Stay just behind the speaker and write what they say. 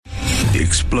the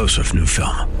explosive new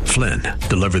film, Flynn,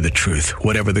 Deliver the Truth,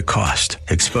 Whatever the Cost,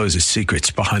 exposes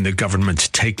secrets behind the government's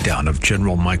takedown of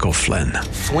General Michael Flynn.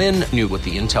 Flynn knew what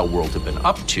the intel world had been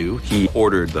up to. He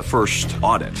ordered the first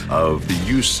audit of the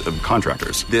use of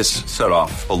contractors. This set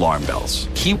off alarm bells.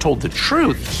 He told the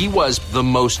truth. He was the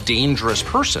most dangerous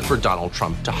person for Donald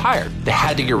Trump to hire. They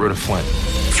had to get rid of Flynn.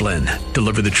 Flynn,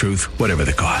 Deliver the Truth, Whatever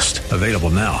the Cost. Available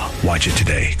now. Watch it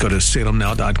today. Go to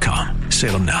salemnow.com.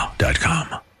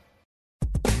 salemnow.com.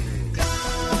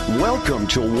 Welcome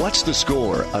to What's the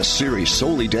Score, a series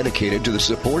solely dedicated to the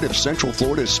support of Central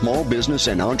Florida's small business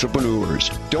and entrepreneurs.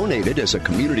 Donated as a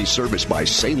community service by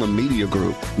Salem Media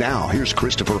Group. Now, here's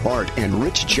Christopher Hart and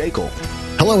Rich Jekyll.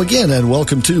 Hello again, and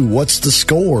welcome to What's the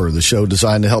Score, the show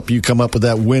designed to help you come up with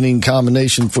that winning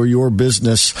combination for your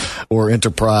business or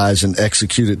enterprise and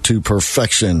execute it to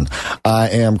perfection. I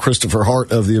am Christopher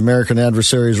Hart of the American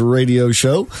Adversaries radio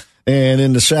show. And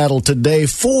in the saddle today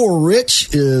for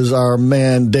Rich is our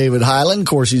man, David Highland. Of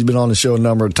course, he's been on the show a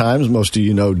number of times. Most of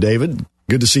you know David.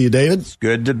 Good to see you, David. It's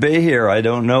good to be here. I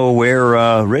don't know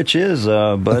where Rich is,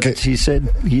 but okay. He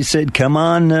said, come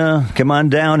on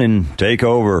down and take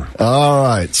over. All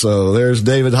right. So there's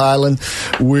David Highland.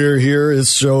 We're here.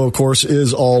 This show, of course,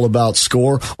 is all about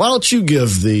score. Why don't you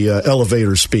give the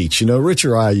elevator speech? You know, Rich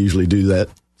or I usually do that.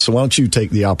 So why don't you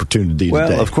take the opportunity today?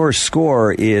 Well, of course,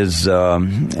 SCORE is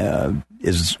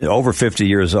over 50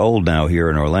 years old now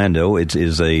here in Orlando. It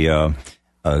is a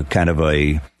kind of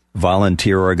a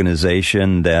volunteer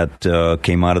organization that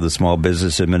came out of the Small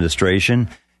Business Administration,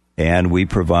 and we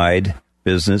provide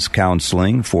business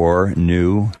counseling for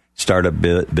new startup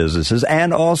businesses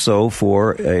and also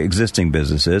for existing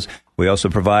businesses. We also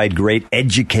provide great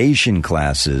education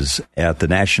classes at the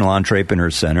National Entrepreneur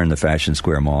Center in the Fashion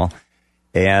Square Mall.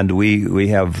 And we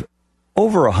have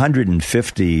over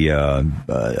 150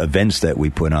 events that we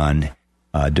put on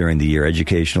during the year,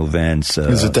 educational events.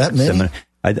 Is it that many?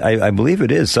 I believe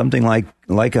it is something like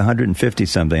 150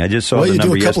 something. I just saw the number yesterday.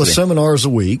 Well, you do a couple of seminars a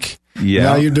week. Yeah.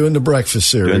 Now you're doing the breakfast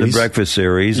series. Doing the breakfast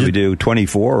series. We do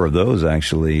 24 of those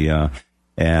actually, and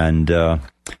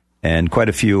quite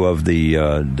a few of the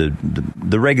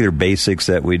regular basics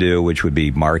that we do, which would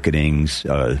be marketings.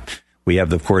 We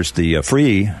have, of course, the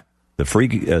free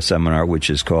seminar, which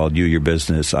is called You, Your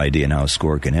Business Idea, and How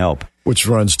SCORE Can Help. Which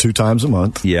runs 2 times a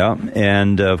month. Yeah.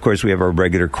 And, of course, we have our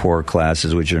regular core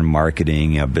classes, which are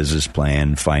marketing, business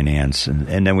plan, finance.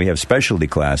 And then we have specialty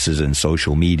classes in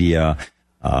social media.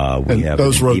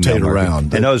 Those rotate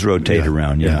around. And those rotate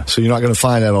around, yeah. So you're not going to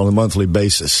find that on a monthly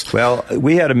basis. Well,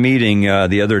 we had a meeting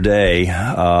the other day,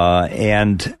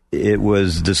 and it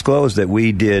was disclosed that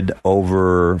we did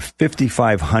over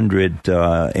 5,500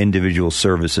 individual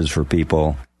services for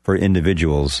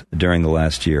individuals during the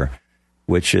last year,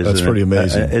 which is pretty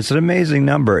amazing. It's an amazing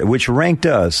number, which ranked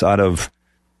us out of,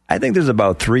 I think there's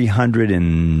about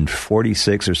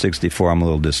 346 or 64. I'm a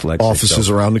little dyslexic. Offices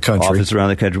around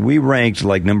the country. We ranked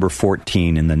like number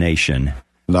 14 in the nation.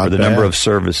 Not for the bad. Number of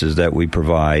services that we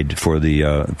provide for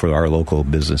for our local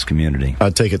business community. I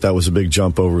take it that was a big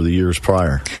jump over the years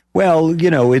prior. Well,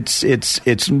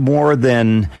 it's more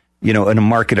than, in a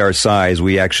market our size,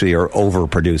 we actually are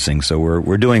overproducing, so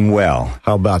we're doing well.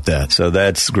 How about that? So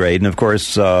that's great, and of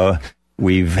course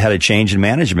we've had a change in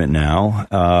management now.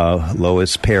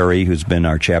 Lois Perry, who's been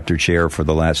our chapter chair for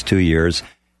the last 2 years,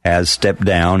 has stepped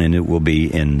down, and it will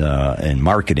be in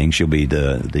marketing. She'll be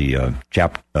the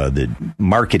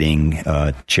marketing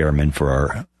chairman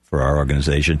for our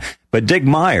organization. But Dick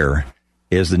Meyer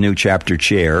is the new chapter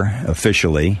chair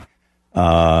officially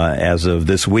as of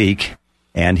this week,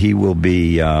 and he will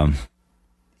be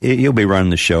he'll be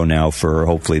running the show now for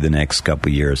hopefully the next couple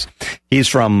of years. He's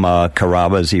from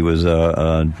Carrabba's. He was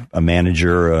a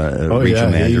manager, regional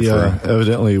manager. He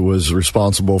evidently was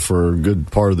responsible for a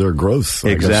good part of their growth.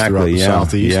 Exactly, throughout the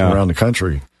Southeast and around the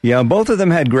country. Yeah, both of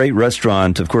them had great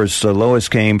restaurants. Of course, Lois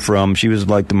came from, she was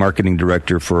like the marketing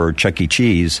director for Chuck E.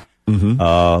 Cheese,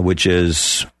 which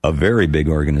is a very big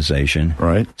organization.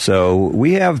 Right. So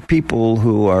we have people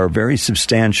who are very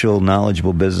substantial,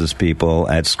 knowledgeable business people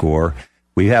at SCORE.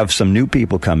 We have some new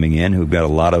people coming in who've got a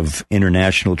lot of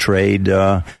international trade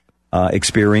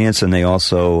experience, and they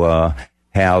also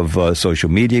have social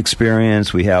media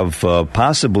experience. We have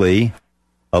possibly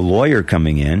a lawyer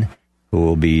coming in who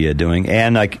will be doing,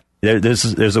 and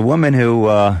there's a woman who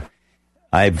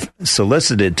I've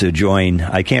solicited to join.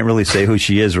 I can't really say who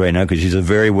she is right now because she's a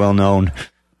very well-known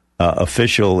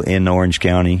official in Orange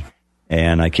County,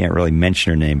 and I can't really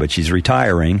mention her name, but she's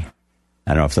retiring.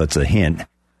 I don't know if that's a hint.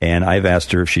 And I've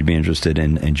asked her if she'd be interested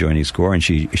in joining SCORE, and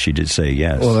she did say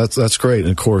yes. Well, that's great.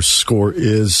 And, of course, SCORE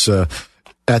is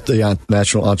at the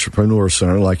National Entrepreneur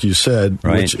Center, like you said,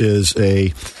 Right. which is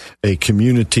a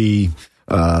community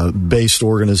based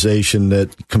organization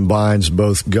that combines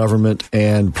both government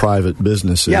and private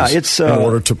businesses. Yeah, it's in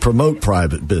order to promote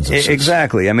private businesses.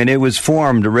 Exactly. I mean, it was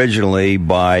formed originally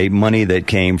by money that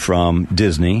came from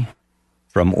Disney,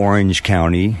 from Orange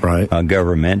County Right.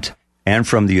 Government, and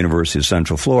from the University of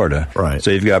Central Florida. Right.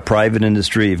 So you've got private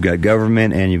industry, you've got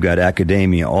government, and you've got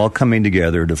academia all coming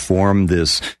together to form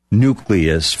this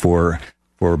nucleus for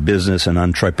business and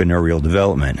entrepreneurial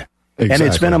development. Exactly.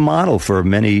 And it's been a model for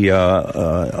many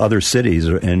other cities,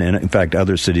 and in fact,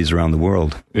 other cities around the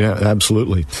world. Yeah,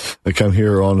 absolutely. They come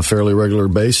here on a fairly regular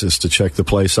basis to check the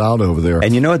place out over there.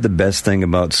 And you know what the best thing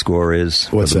about SCORE is,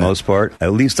 What's for the that? most part?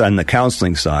 At least on the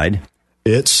counseling side,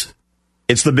 It's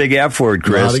it's the big F word,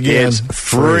 Chris. not again It's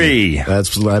free.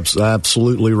 That's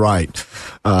absolutely right.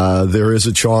 There is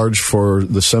a charge for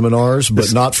the seminars,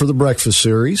 but not for the breakfast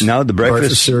series. No, the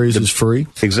breakfast series is free.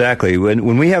 Exactly.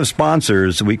 When we have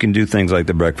sponsors, we can do things like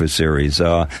the breakfast series.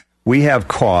 We have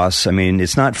costs. I mean,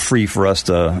 it's not free for us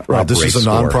to Right. This operate is a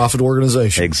SCORE. nonprofit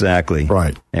organization. Exactly.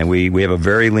 Right. And we have a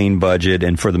very lean budget,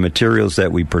 and for the materials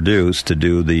that we produce to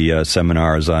do the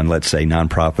seminars on, let's say,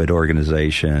 nonprofit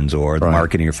organizations or the Right.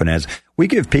 marketing or finance, we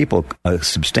give people a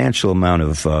substantial amount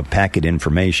of packet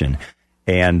information,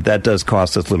 and that does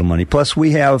cost us little money. Plus,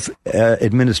 we have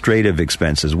administrative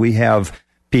expenses. We have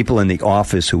people in the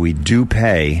office who we do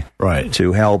pay Right.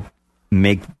 to help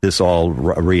make this all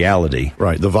a reality.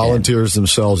 Right. The volunteers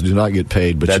themselves do not get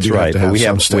paid, but That's you do right. have to But have we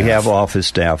some have staff. we have office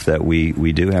staff that we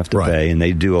do have to Right. pay, and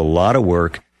they do a lot of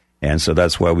work. And so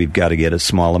that's why we've got to get a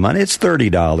small amount. It's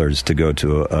 $30 to go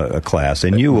to a class,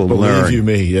 and you will Believe learn. you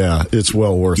me, yeah, it's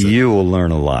well worth it. You will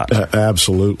learn a lot.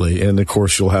 Absolutely. And of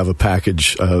course, you'll have a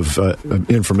package of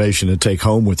information to take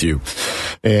home with you.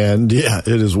 And yeah, it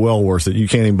is well worth it. You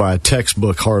can't even buy a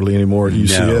textbook hardly anymore at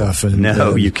UCF.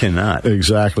 No, you cannot.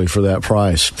 Exactly, for that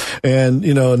price. And,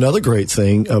 you know, another great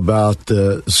thing about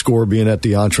the SCORE being at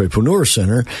the Entrepreneur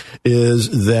Center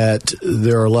is that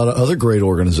there are a lot of other great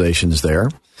organizations there.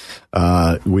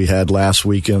 We had last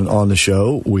weekend on the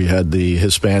show, we had the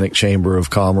Hispanic Chamber of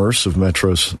Commerce of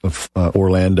Metro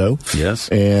Orlando. Yes.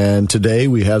 And today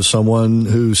we have someone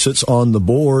who sits on the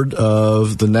board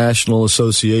of the National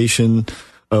Association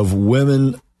of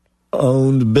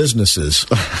Women-Owned Businesses.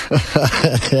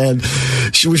 And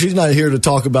she's not here to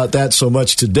talk about that so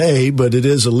much today, but it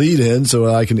is a lead-in,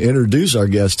 so I can introduce our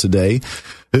guest today,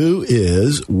 who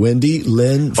is Wendy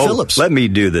Lynn Phillips. Let me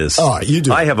do this. All right, you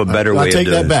do. I have a better way I take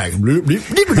of doing that back.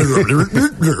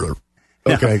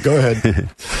 Okay, go ahead.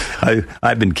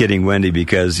 I've been kidding Wendy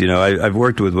because, you know, I've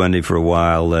worked with Wendy for a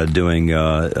while doing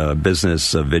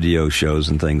business video shows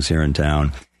and things here in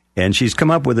town. And she's come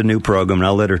up with a new program, and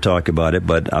I'll let her talk about it,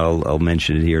 but I'll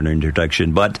mention it here in the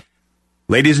introduction. But,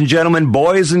 ladies and gentlemen,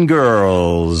 boys and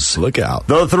girls, Look out.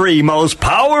 the three most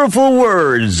powerful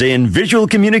words in visual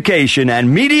communication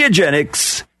and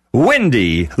mediagenics,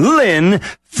 Wendy Lynn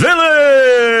Phillips.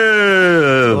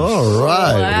 All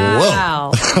right.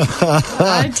 Wow.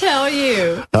 I tell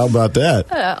you. How about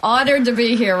that? Honored to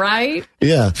be here, right?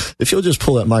 Yeah. If you'll just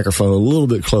pull that microphone a little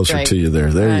bit closer Right. to you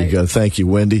there. There you Right. go. Thank you,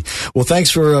 Wendy. Well, thanks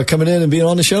for coming in and being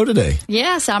on the show today.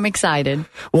 Yes, I'm excited.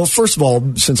 Well, first of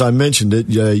all, since I mentioned it,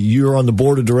 you're on the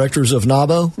board of directors of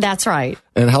NABO. That's right.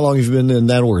 And how long have you been in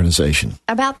that organization?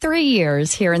 About 3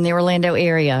 years here in the Orlando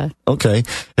area. Okay.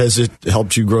 Has it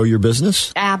helped you grow your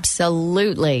business?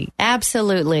 Absolutely.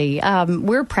 Absolutely.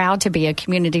 We're proud to be a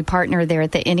community partner there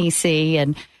at the NEC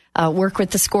and work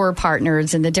with the SCORE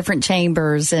partners and the different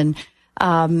chambers and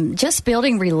just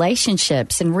building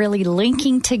relationships and really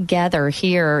linking together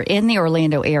here in the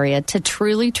Orlando area to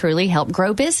truly, truly help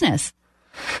grow business.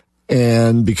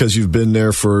 And because you've been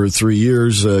there for 3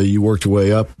 years, you worked your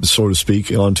way up, so to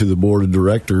speak, onto the board of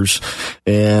directors.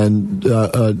 And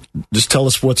just tell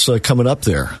us what's coming up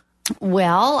there.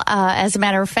 Well, as a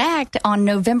matter of fact, on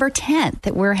November 10th,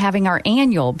 we're having our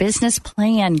annual business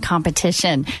plan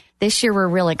competition. This year, we're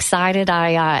real excited.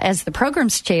 I, as the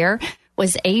programs chair,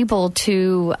 was able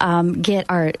to get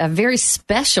a very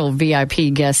special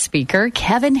VIP guest speaker.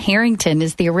 Kevin Harrington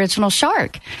is the original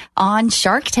shark on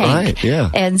Shark Tank. Right, yeah.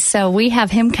 And so we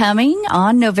have him coming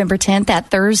on November 10th, that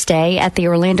Thursday, at the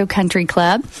Orlando Country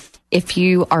Club. If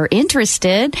you are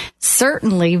interested,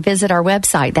 certainly visit our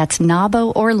website. That's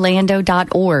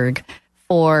naboorlando.org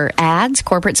for ads,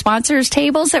 corporate sponsors,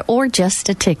 tables, or just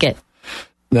a ticket.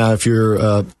 Now, if you're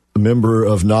a member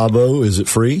of NABO, is it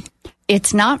free?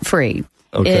 It's not free.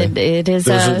 Okay. It is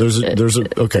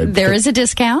okay. There is a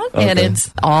discount, and Okay. it's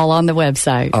all on the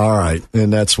website. All right.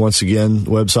 And that's once again,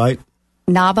 website?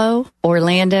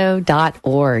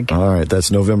 NABOOrlando.org. All right,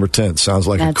 that's November 10th. Sounds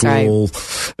like That's a cool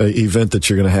event that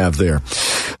you're going to have there.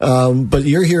 But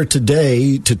you're here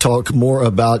today to talk more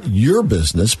about your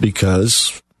business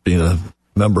because being a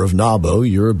member of NABO,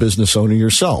 you're a business owner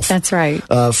yourself. That's right.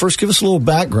 First, give us a little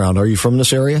background. Are you from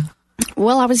this area?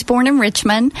 Well, I was born in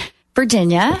Richmond,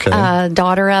 Virginia, Okay.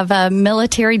 daughter of a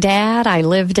military dad. I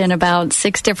lived in about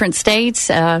 6 different states.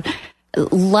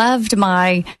 Loved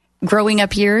my growing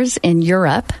up years in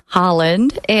Europe,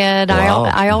 Holland. And Wow.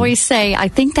 I always say, I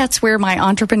think that's where my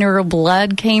entrepreneurial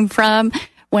blood came from.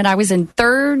 When I was in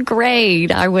 3rd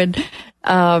grade, I would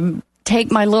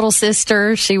take my little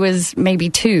sister, she was maybe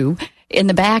 2, in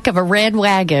the back of a red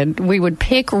wagon. We would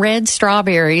pick red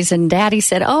strawberries, and Daddy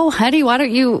said, "Oh, honey, why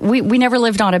don't you?" We never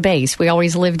lived on a base. We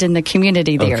always lived in the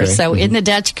community there. Okay. So in the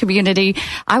Dutch community,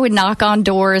 I would knock on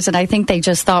doors, and I think they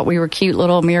just thought we were cute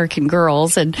little American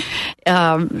girls. And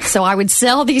so I would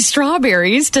sell these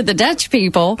strawberries to the Dutch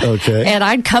people. Okay. And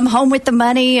I'd come home with the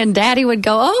money, and Daddy would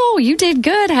go, "Oh, you did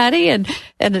good, honey." And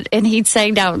he'd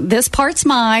say, "Now this part's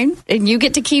mine, and you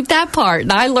get to keep that part."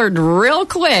 And I learned real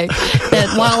quick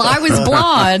that while I was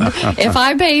blonde, if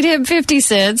I paid him 50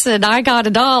 cents and I got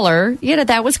 $1,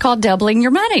 that was called doubling your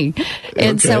money.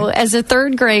 And Okay. so as a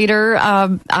 3rd grader,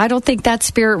 I don't think that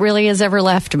spirit really has ever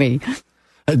left me.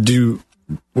 Have you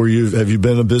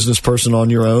been a business person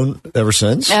on your own ever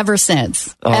since? Ever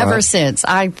since. All Ever right. since.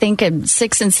 I think in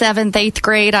 6th and 7th, 8th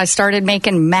grade, I started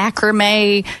making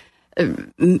macrame,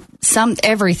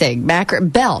 everything.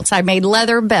 Belts. I made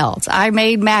leather belts. I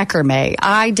made macrame.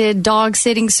 I did dog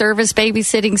sitting service,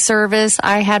 babysitting service.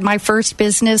 I had my first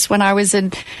business when I was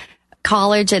in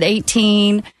college at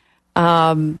 18.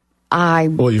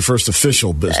 Well, your first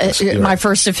official business. My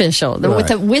first official,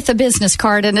 Right. with a business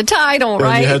card and a title, And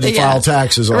right? you had to file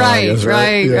taxes on it, I guess,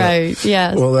 right, Yeah. right,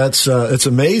 yes. Well, that's it's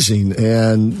amazing.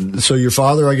 And so your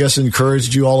father, I guess,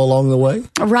 encouraged you all along the way?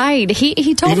 Right.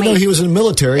 He told Even me. though he was in the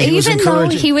military, he was Even though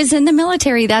encouraging. he was in the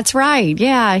military, that's right.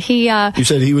 Yeah, You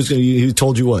said he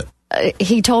told you what?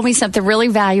 he told me something really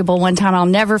valuable one time I'll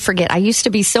never forget. I used to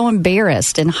be so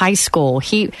embarrassed in high school.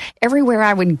 Everywhere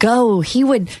I would go, he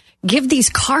would give these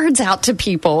cards out to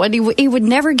people, and he would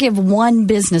never give one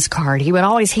business card. He would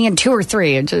always hand 2 or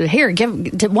 3 and here,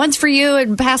 give one's for you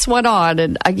and pass one on.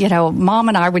 And Mom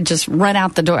and I would just run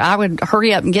out the door. I would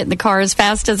hurry up and get in the car as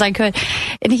fast as I could,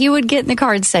 and he would get in the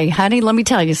car and say, "Honey, let me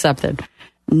tell you something.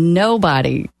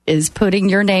 Nobody is putting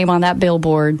your name on that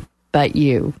billboard but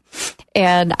you."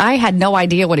 And I had no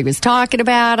idea what he was talking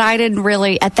about. I didn't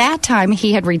really, at that time,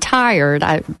 he had retired.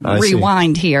 I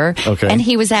rewind see. here. Okay. And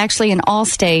he was actually an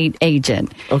Allstate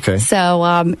agent. Okay.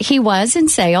 So he was in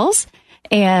sales,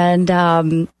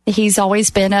 and he's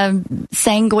always been a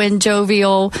sanguine,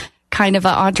 jovial, kind of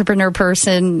an entrepreneur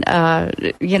person,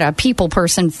 people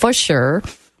person for sure.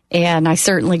 And I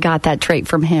certainly got that trait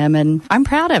from him, and I'm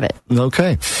proud of it.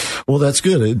 Okay. Well, that's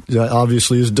good. It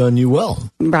obviously has done you well.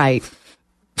 Right.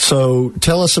 So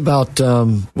tell us about,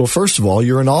 first of all,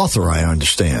 you're an author, I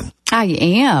understand. I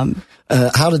am.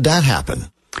 How did that happen?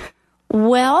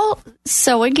 Well,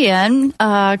 so again,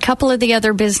 a couple of the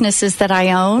other businesses that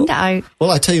I owned,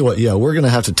 Well, I tell you what, we're going to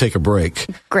have to take a break.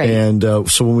 Great. And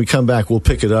so when we come back, we'll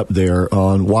pick it up there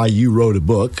on why you wrote a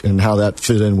book and how that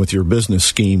fit in with your business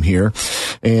scheme here.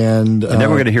 And then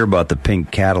we're going to hear about the pink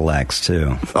Cadillacs,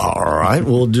 too. All right.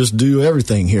 We'll just do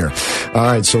everything here. All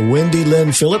right. So Wendy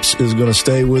Lynn Phillips is going to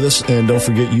stay with us. And don't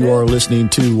forget, you are listening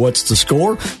to What's the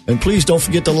Score? And please don't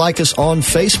forget to like us on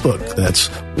Facebook. That's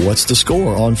What's the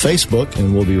Score on Facebook.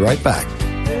 And we'll be right back.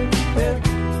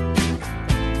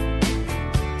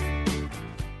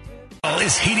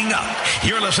 Is heating up.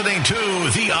 You're listening to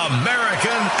The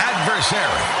American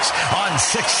Adversaries on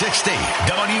 660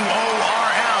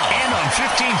 WORL and on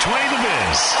 1520 The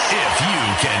Biz, if you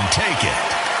can take it.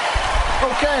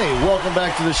 Okay, welcome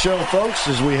back to the show, folks,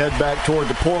 as we head back toward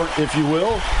the port, if you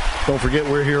will. Don't forget,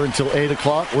 we're here until 8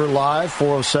 o'clock. We're live,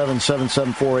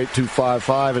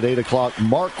 407-774-8255 at 8 o'clock.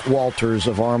 Mark Walters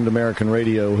of Armed American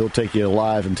Radio. He'll take you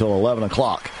live until 11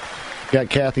 o'clock. Got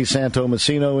Kathy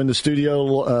Santo-Massino in the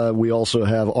studio. We also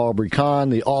have Aubrey Kahn,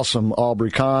 the awesome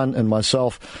Aubrey Kahn, and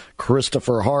myself,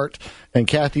 Christopher Hart. And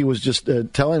Kathy was just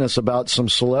telling us about some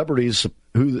celebrities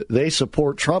who they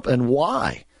support Trump and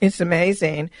why. It's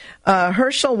amazing.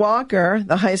 Herschel Walker,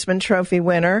 the Heisman Trophy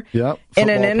winner, in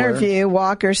an interview,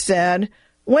 Walker said,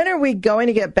 "When are we going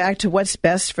to get back to what's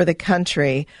best for the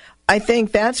country? I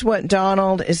think that's what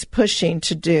Donald is pushing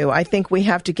to do. I think we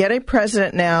have to get a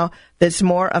president now that's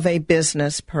more of a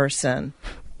business person."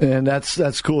 And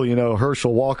that's cool. You know,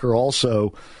 Herschel Walker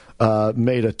also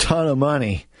made a ton of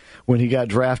money when he got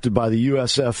drafted by the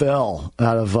USFL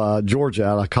out of Georgia,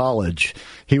 out of college.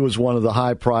 He was one of the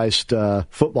high-priced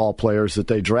football players that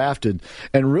they drafted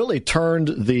and really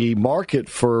turned the market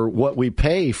for what we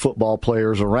pay football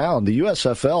players around. The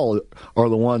USFL are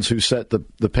the ones who set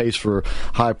the pace for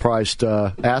high-priced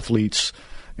athletes,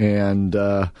 and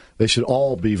they should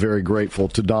all be very grateful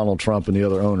to Donald Trump and the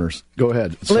other owners. Go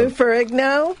ahead. Lou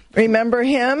Ferrigno, remember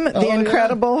him? The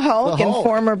Incredible Hulk and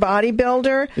former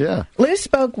bodybuilder? Yeah. Lou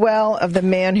spoke well of the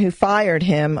man who fired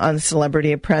him on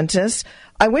Celebrity Apprentice.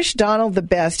 I wish Donald the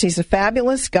best. He's a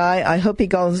fabulous guy. I hope he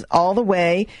goes all the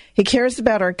way. He cares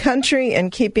about our country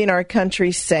and keeping our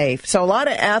country safe. So a lot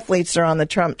of athletes are on the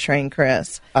Trump train,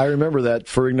 Chris. I remember that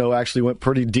Ferrigno actually went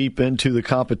pretty deep into the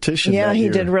competition. Yeah, that he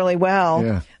year. did really well.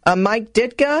 Yeah. Mike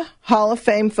Ditka, Hall of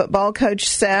Fame football coach,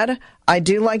 said, I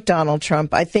do like Donald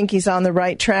Trump. I think he's on the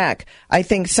right track. I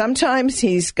think sometimes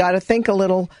he's got to think a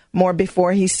little more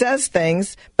before he says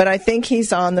things, but I think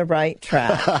he's on the right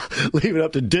track. Leave it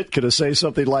up to Ditka to say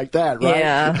something like that, right?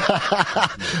 Yeah.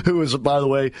 Who was, by the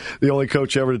way, the only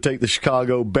coach ever to take the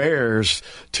Chicago Bears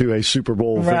to a Super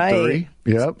Bowl victory.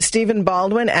 Yep. Stephen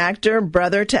Baldwin, actor,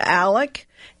 brother to Alec,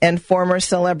 and former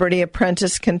Celebrity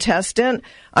Apprentice contestant.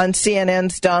 On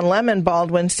CNN's Don Lemon,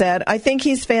 Baldwin said, I think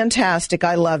he's fantastic.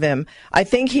 I love him. I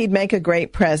think he'd make a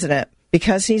great president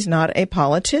because he's not a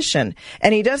politician.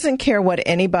 And he doesn't care what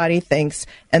anybody thinks.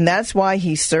 And that's why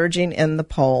he's surging in the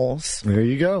polls. There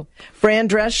you go. Fran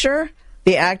Drescher,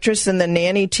 the actress in the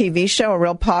Nanny TV show, a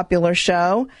real popular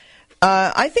show.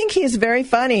 I think he's very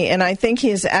funny, and I think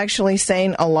he is actually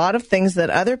saying a lot of things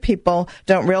that other people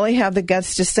don't really have the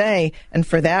guts to say, and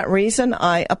for that reason,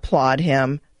 I applaud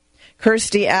him.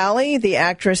 Kirstie Alley, the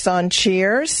actress on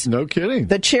Cheers. No kidding.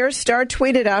 The Cheers star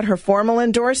tweeted out her formal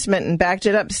endorsement and backed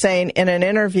it up, saying in an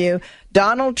interview,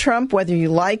 Donald Trump, whether you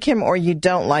like him or you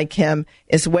don't like him,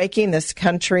 is waking this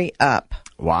country up.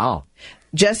 Wow.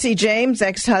 Jesse James,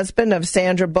 ex-husband of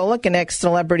Sandra Bullock and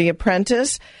ex-Celebrity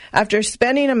Apprentice, after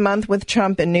spending a month with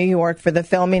Trump in New York for the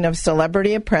filming of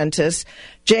Celebrity Apprentice,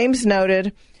 James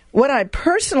noted, what I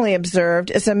personally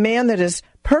observed is a man that is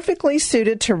perfectly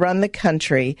suited to run the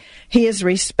country. He is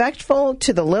respectful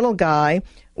to the little guy,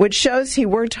 which shows he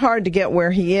worked hard to get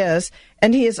where he is,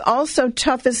 and he is also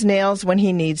tough as nails when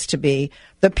he needs to be.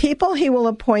 The people he will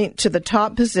appoint to the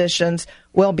top positions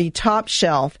will be top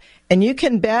shelf, and you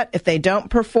can bet if they don't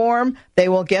perform, they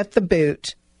will get the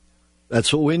boot.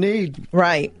 That's what we need.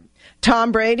 Right.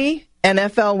 Tom Brady,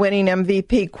 NFL winning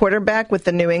MVP quarterback with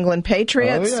the New England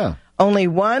Patriots. Oh, yeah. Only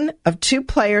one of two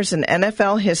players in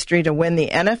NFL history to win the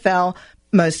NFL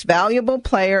Most Valuable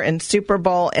Player and Super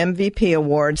Bowl MVP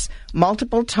awards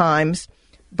multiple times.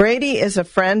 Brady is a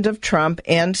friend of Trump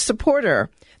and supporter.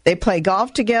 They play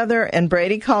golf together, and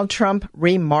Brady called Trump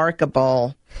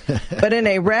remarkable. But in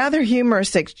a rather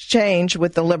humorous exchange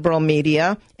with the liberal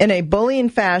media, in a bullying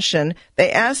fashion,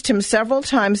 they asked him several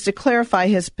times to clarify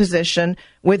his position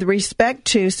with respect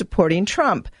to supporting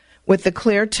Trump, with the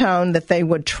clear tone that they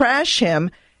would trash him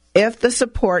if the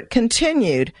support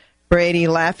continued. Brady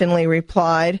laughingly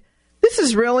replied, this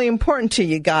is really important to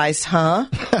you guys, huh?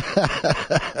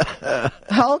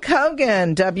 Hulk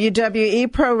Hogan,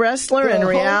 WWE pro wrestler and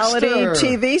reality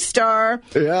TV star,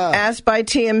 asked by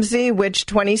TMZ which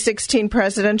 2016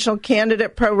 presidential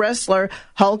candidate pro wrestler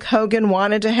Hulk Hogan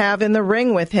wanted to have in the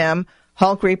ring with him.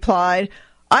 Hulk replied,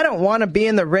 I don't want to be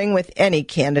in the ring with any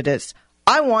candidates.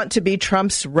 I want to be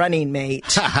Trump's running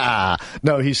mate.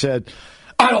 No, he said,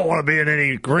 I don't want to be in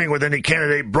any ring with any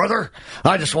candidate, brother.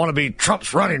 I just want to be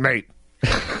Trump's running mate.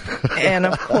 And,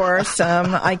 of course,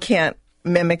 I can't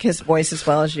mimic his voice as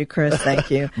well as you, Chris.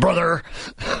 Thank you. Brother.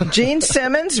 Gene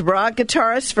Simmons, rock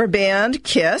guitarist for band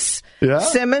Kiss. Yeah.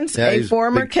 Simmons, a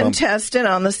former contestant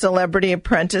on The Celebrity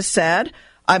Apprentice, said,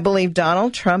 I believe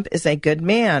Donald Trump is a good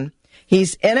man.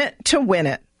 He's in it to win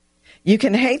it. You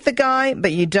can hate the guy,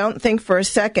 but you don't think for a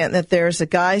second that there's a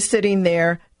guy sitting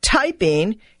there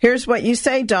typing. Here's what you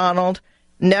say, Donald.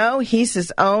 No, he's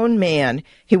his own man.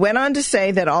 He went on to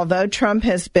say that although Trump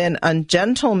has been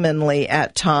ungentlemanly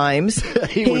at times,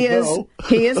 he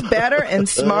is better and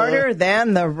smarter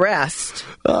than the rest.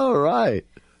 All right.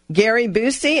 Gary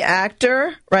Busey,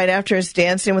 actor, right after his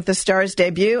Dancing with the Stars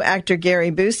debut, actor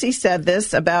Gary Busey said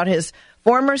this about his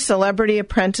former Celebrity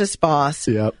Apprentice boss.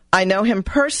 Yep. I know him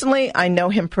personally. I know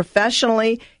him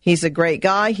professionally. He's a great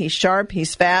guy. He's sharp.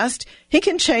 He's fast. He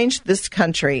can change this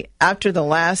country after the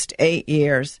last 8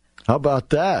 years. How about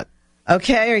that?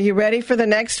 Okay, are you ready for the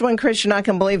next one? Chris, you're not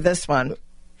going to believe this one.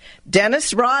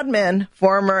 Dennis Rodman,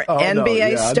 former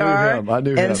NBA star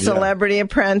and Celebrity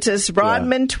Apprentice.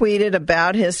 Rodman tweeted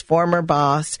about his former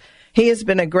boss. He has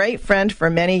been a great friend for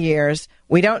many years.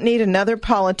 We don't need another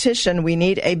politician. We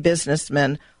need a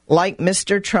businessman like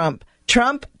Mr. Trump.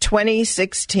 Trump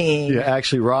 2016. Yeah,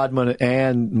 actually, Rodman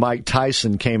and Mike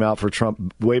Tyson came out for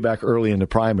Trump way back early in the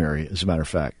primary, as a matter of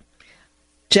fact.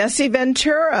 Jesse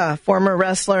Ventura, former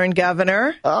wrestler and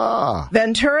governor.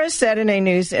 Ventura said in a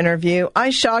news interview,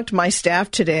 I shocked my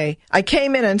staff today. I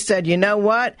came in and said, you know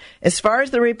what? As far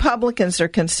as the Republicans are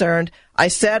concerned, I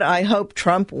said I hope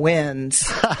Trump wins.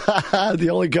 The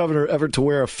only governor ever to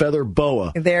wear a feather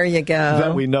boa. There you go.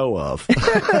 That we know of.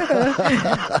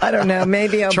 I don't know.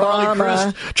 Maybe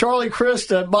Obama. Charlie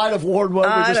Crist might have worn one.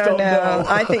 We just don't know.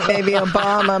 I think maybe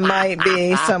Obama might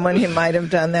be someone who might have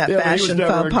done that fashion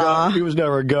faux pas. He was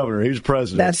never a governor. He was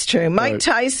president. That's true. Mike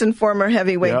Tyson, former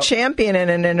heavyweight champion, in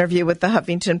an interview with the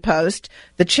Huffington Post,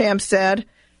 the champ said,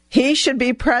 he should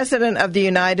be president of the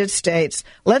United States.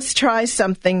 Let's try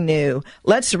something new.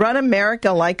 Let's run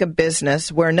America like a business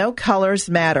where no colors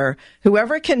matter.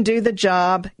 Whoever can do the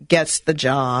job gets the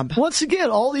job. Once again,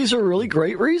 all these are really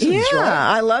great reasons, yeah,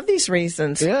 right? I love these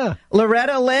reasons. Yeah.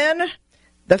 Loretta Lynn,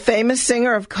 the famous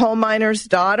singer of Coal Miner's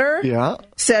Daughter,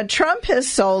 said, Trump has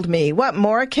sold me. What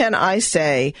more can I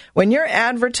say? When you're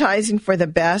advertising for the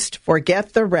best,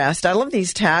 forget the rest. I love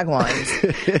these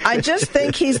taglines. I just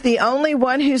think he's the only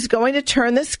one who's going to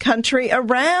turn this country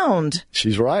around.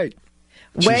 She's right.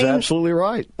 She's absolutely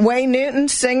right. Wayne Newton,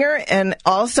 singer and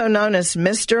also known as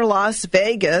Mr. Las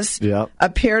Vegas,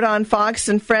 appeared on Fox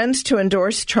and Friends to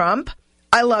endorse Trump.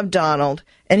 I love Donald,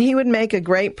 and he would make a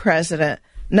great president.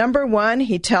 Number one,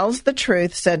 he tells the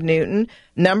truth, said Newton.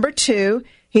 Number two,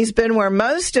 he's been where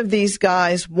most of these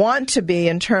guys want to be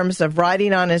in terms of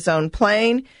riding on his own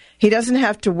plane. He doesn't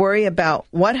have to worry about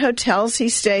what hotels he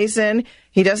stays in.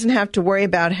 He doesn't have to worry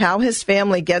about how his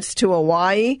family gets to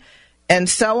Hawaii, and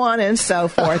so on and so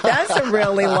forth. That's a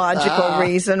really logical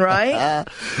reason, right?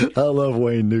 I love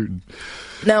Wayne Newton.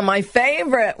 Now, my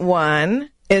favorite one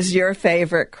is your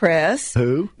favorite, Chris.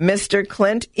 Who? Mr.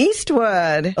 Clint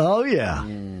Eastwood. Oh, yeah.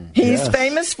 He's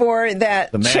famous for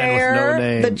that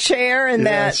chair, the chair and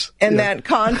that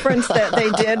conference that they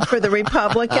did for the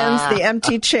Republicans, the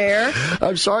empty chair.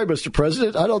 I'm sorry, Mr.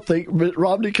 President. I don't think Mitt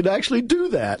Romney could actually do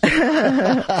that.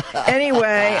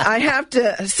 Anyway, I have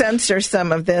to censor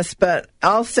some of this, but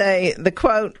I'll say the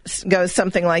quote goes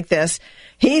something like this.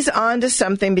 He's on to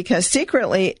something because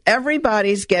secretly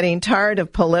everybody's getting tired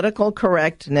of political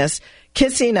correctness,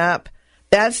 kissing up.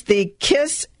 That's the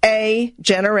kiss A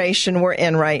generation we're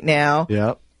in right now.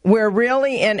 Yep. We're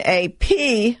really in a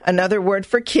P, another word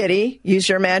for kitty. Use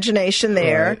your imagination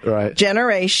there. Right.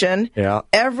 Generation. Yeah.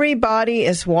 Everybody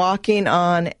is walking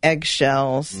on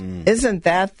eggshells. Isn't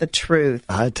that the truth?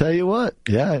 I tell you what.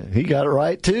 Yeah, he got it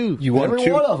right, too. Every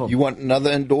one of them. You want another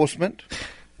endorsement?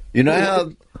 You know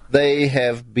how they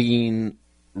have been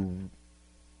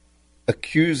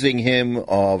accusing him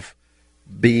of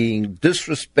being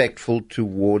disrespectful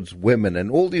towards women,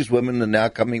 and all these women are now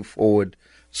coming forward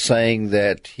saying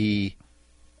that he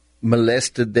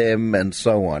molested them and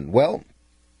so on. Well,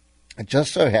 it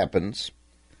just so happens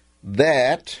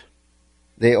that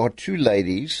there are two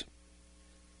ladies,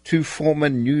 two former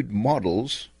nude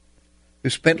models, who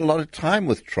spent a lot of time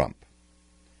with Trump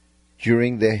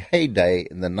during their heyday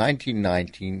in the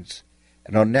 1990s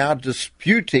and are now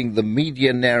disputing the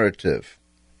media narrative.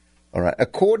 All right.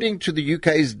 According to the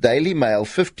UK's Daily Mail,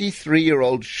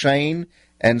 53-year-old Shane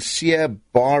and Sia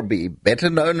Barbie, better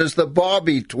known as the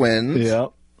Barbie twins,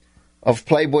 of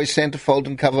Playboy centerfold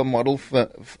and cover model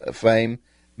fame,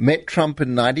 met Trump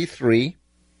in 1993.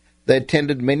 They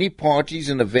attended many parties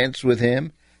and events with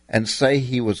him and say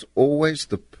he was always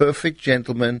the perfect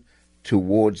gentleman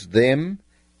towards them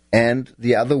and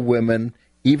the other women,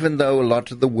 even though a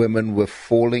lot of the women were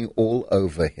falling all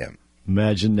over him.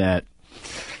 Imagine that.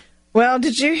 Well,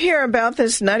 did you hear about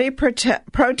this nutty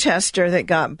protester that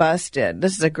got busted?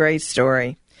 This is a great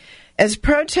story. As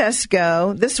protests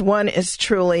go, this one is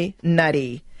truly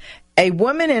nutty. A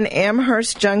woman in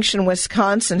Amherst Junction,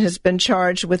 Wisconsin, has been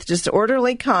charged with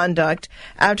disorderly conduct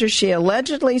after she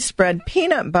allegedly spread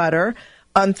peanut butter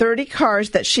on 30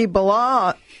 cars that she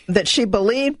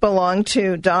believed belonged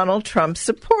to Donald Trump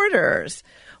supporters.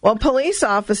 Well, police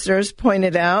officers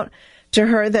pointed out to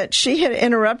her that she had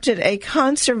interrupted a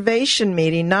conservation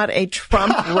meeting, not a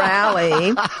Trump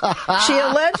rally. She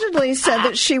allegedly said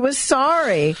that she was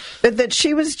sorry, but that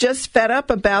she was just fed up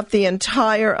about the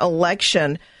entire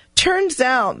election. Turns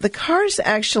out the cars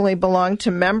actually belong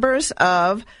to members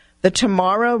of the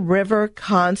Tomorrow River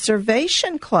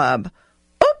Conservation Club.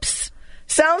 Oops!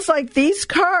 Sounds like these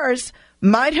cars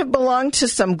might have belonged to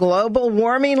some global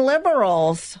warming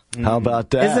liberals. How about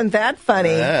that? Isn't that funny?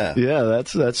 Yeah,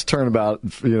 that's turnabout,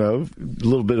 a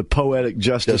little bit of poetic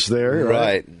justice there.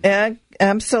 Right. Yeah,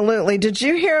 absolutely. Did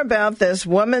you hear about this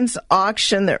woman's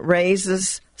auction that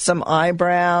raises some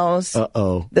eyebrows?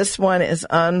 Uh-oh. This one is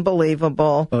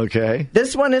unbelievable. Okay.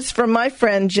 This one is from my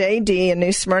friend JD in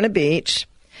New Smyrna Beach.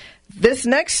 This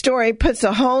next story puts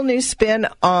a whole new spin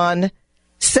on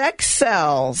sex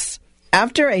sells.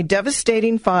 After a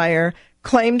devastating fire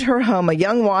claimed her home, a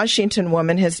young Washington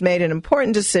woman has made an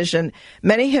important decision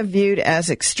many have viewed as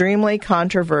extremely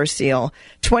controversial.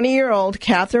 20-year-old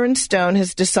Catherine Stone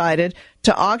has decided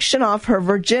to auction off her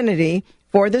virginity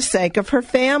for the sake of her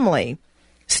family.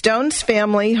 Stone's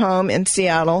family home in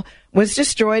Seattle was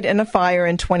destroyed in a fire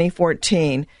in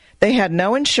 2014. They had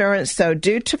no insurance, so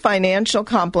due to financial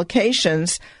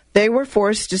complications, they were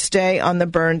forced to stay on the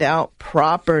burned-out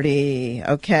property,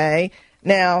 okay?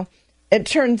 Now, it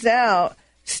turns out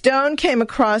Stone came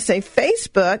across a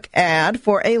Facebook ad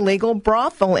for a legal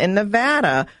brothel in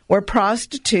Nevada, where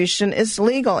prostitution is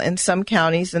legal in some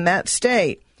counties in that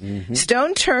state. Mm-hmm.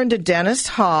 Stone turned to Dennis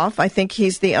Hoff, I think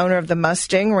he's the owner of the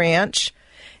Mustang Ranch,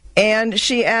 and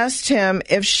she asked him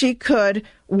if she could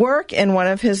work in one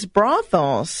of his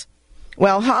brothels.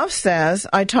 Well, Hoff says,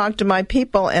 I talked to my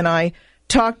people and I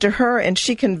talked to her and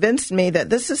she convinced me that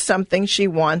this is something she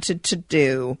wanted to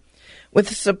do.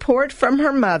 With support from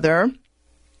her mother,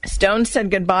 Stone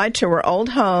said goodbye to her old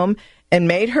home and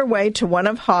made her way to one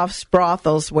of Hoff's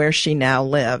brothels where she now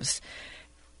lives.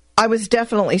 I was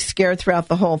definitely scared throughout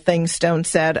the whole thing, Stone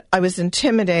said. I was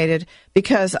intimidated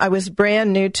because I was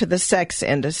brand new to the sex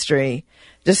industry.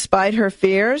 Despite her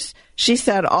fears, she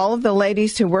said all of the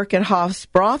ladies who work at Hoff's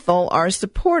brothel are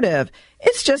supportive.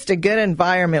 It's just a good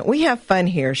environment. We have fun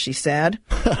here, she said.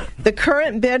 The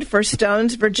current bid for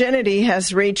Stone's virginity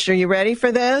has reached, are you ready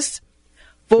for this?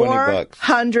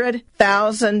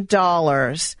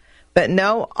 $400,000. But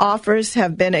no offers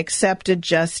have been accepted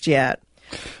just yet.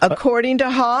 According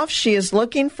to Hoff, she is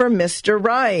looking for Mr.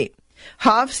 Right.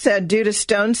 Hoff said due to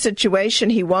Stone's situation,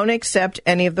 he won't accept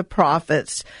any of the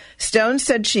profits. Stone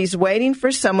said she's waiting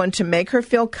for someone to make her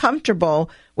feel comfortable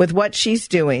with what she's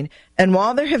doing. And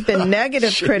while there have been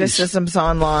negative criticisms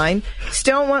online,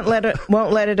 Stone won't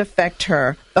let it affect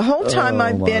her. The whole time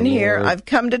I've been here, I've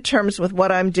come to terms with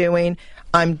what I'm doing.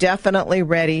 I'm definitely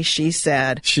ready, she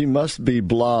said. She must be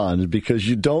blonde because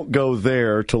you don't go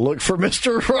there to look for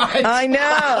Mr. Right. I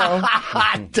know.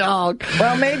 Dog.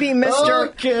 Well, maybe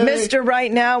Mr.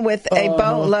 Right now with a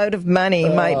boatload of money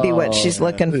might be what she's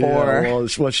looking for. Yeah, well,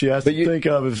 it's what she has to think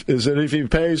of is that if he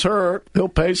pays her, he'll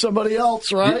pay somebody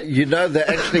else, right? You know, that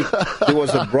actually there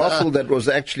was a brothel that was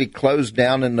actually closed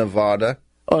down in Nevada.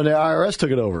 Oh, the IRS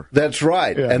took it over. That's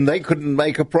right, and they couldn't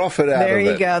make a profit out of it. There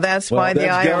you go. That's why the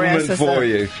IRS is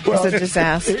a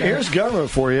disaster. Here's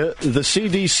government for you. The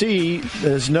CDC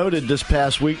has noted this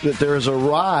past week that there is a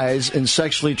rise in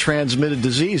sexually transmitted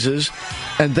diseases,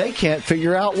 and they can't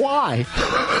figure out why.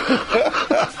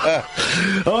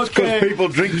 Because people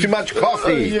drink too much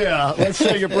coffee. Yeah, let's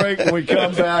take a break. When we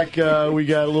come back, we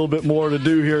got a little bit more to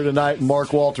do here tonight.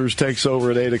 Mark Walters takes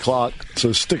over at 8 o'clock,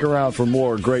 so stick around for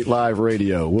more great live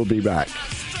radio. We'll be back.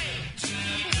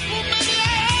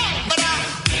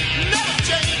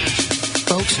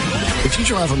 Folks, if you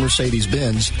drive a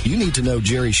Mercedes-Benz, you need to know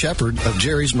Jerry Shepard of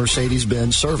Jerry's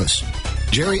Mercedes-Benz Service.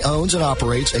 Jerry owns and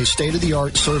operates a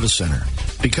state-of-the-art service center.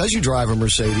 Because you drive a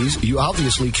Mercedes, you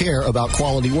obviously care about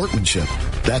quality workmanship.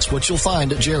 That's what you'll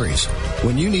find at Jerry's.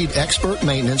 When you need expert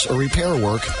maintenance or repair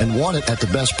work and want it at the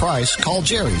best price, call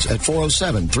Jerry's at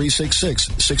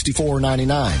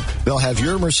 407-366-6499. They'll have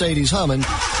your Mercedes humming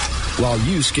while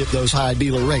you skip those high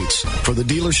dealer rates. For the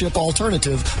dealership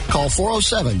alternative, call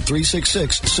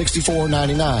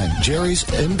 407-366-6499.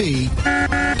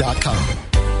 Jerry'sMB.com.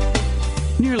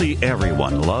 Nearly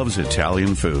everyone loves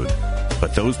Italian food.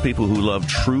 But those people who love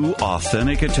true,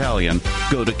 authentic Italian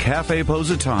go to Cafe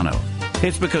Positano.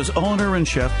 It's because owner and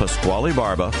chef Pasquale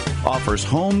Barba offers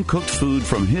home-cooked food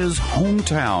from his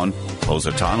hometown,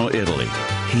 Positano, Italy.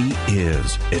 He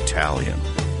is Italian.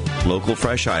 Local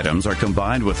fresh items are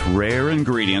combined with rare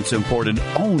ingredients imported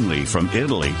only from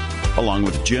Italy, along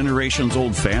with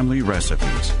generations-old family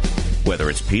recipes.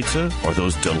 Whether it's pizza or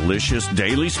those delicious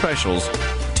daily specials,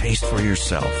 taste for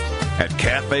yourself at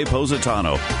Cafe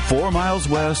Positano, 4 miles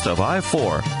west of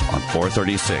I-4 on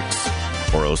 436.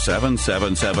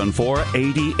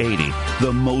 407-774-8080.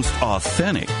 The most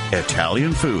authentic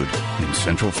Italian food in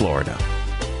Central Florida.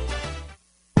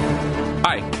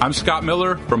 Hi, I'm Scott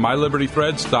Miller from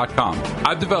MyLibertyThreads.com.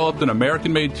 I've developed an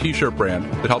American-made t-shirt brand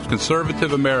that helps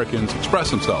conservative Americans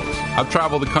express themselves. I've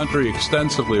traveled the country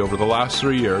extensively over the last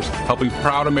 3 years, helping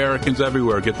proud Americans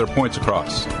everywhere get their points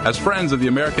across. As friends of the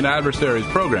American Adversaries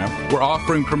program, we're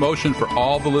offering promotion for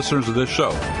all the listeners of this show.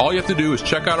 All you have to do is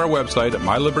check out our website at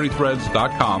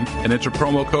MyLibertyThreads.com and enter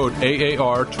promo code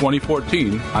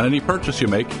AAR2014 on any purchase you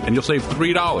make, and you'll save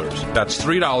 $3. That's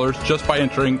 $3 just by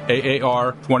entering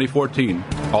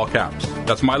AAR2014. All caps.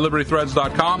 That's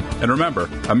MyLibertyThreads.com. And remember,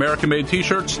 American-made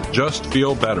t-shirts just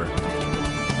feel better.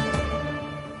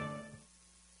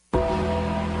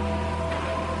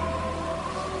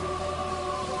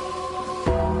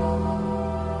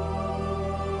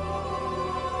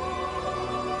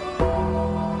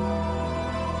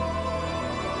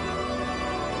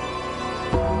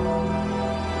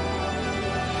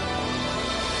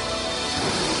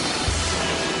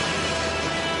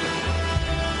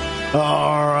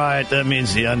 All right, that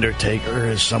means the Undertaker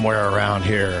is somewhere around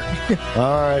here.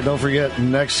 All right, don't forget,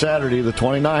 next Saturday, the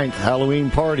 29th, Halloween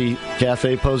party,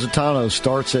 Cafe Positano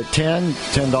starts at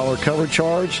 $10 cover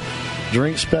charge,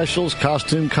 drink specials,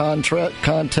 costume contest,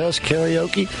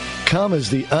 karaoke. Come as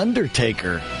the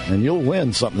Undertaker, and you'll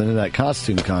win something in that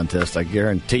costume contest, I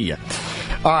guarantee you.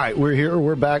 All right, we're here,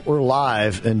 we're back, we're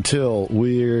live until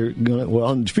we're going to,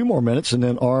 well, in a few more minutes, and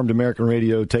then Armed American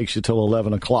Radio takes you till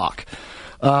 11 o'clock.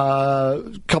 A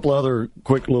couple other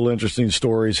quick little interesting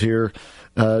stories here.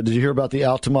 Did you hear about the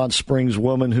Altamont Springs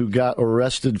woman who got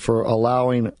arrested for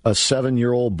allowing a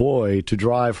 7-year-old boy to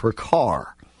drive her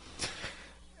car?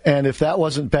 And if that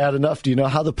wasn't bad enough, do you know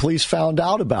how the police found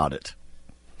out about it?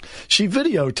 She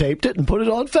videotaped it and put it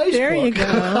on Facebook. There you go.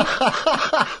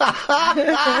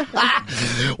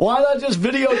 Why not just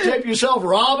videotape yourself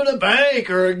robbing a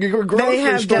bank or a grocery store? They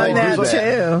have done that,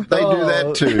 too. They do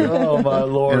that, too. Oh, my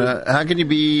Lord. How can you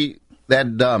be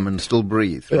that dumb and still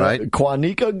breathe, right?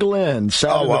 Quanika Glenn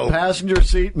sat in the passenger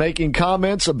seat making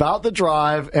comments about the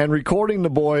drive and recording the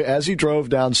boy as he drove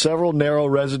down several narrow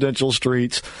residential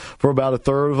streets for about a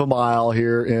third of a mile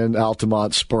here in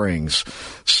Altamont Springs.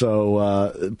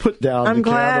 So put down I'm the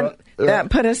glad camera. That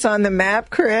put us on the map,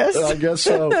 Chris. I guess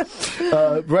so.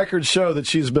 Records show that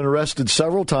she's been arrested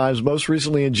several times, most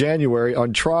recently in January,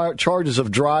 on charges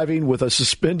of driving with a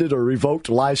suspended or revoked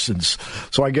license.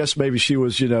 So I guess maybe she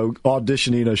was,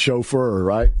 auditioning a chauffeur,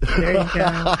 right? There you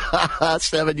go.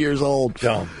 7 years old.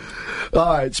 Dumb.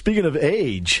 All right, speaking of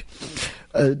age,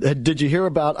 did you hear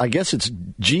about, I guess it's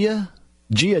Gia?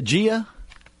 Gia?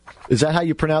 Is that how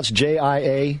you pronounce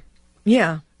J-I-A?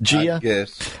 Yeah. Gia?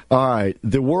 Yes. All right.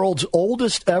 The world's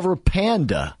oldest ever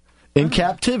panda in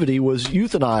captivity was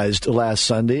euthanized last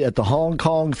Sunday at the Hong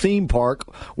Kong theme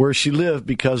park where she lived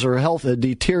because her health had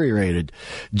deteriorated.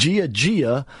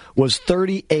 Gia was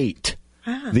 38.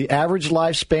 The average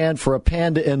lifespan for a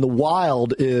panda in the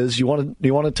wild is, you want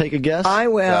to take a guess? I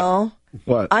will.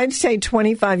 What? I'd say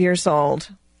 25 years old.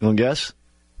 You want to guess?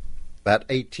 About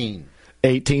 18.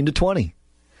 18 to 20.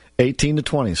 18 to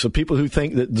 20. So people who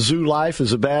think that zoo life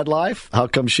is a bad life, how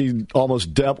come she almost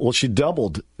she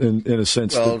doubled in a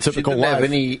sense the typical she didn't life? have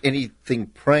anything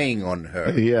preying on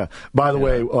her. Yeah. By the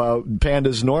way,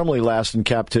 pandas normally last in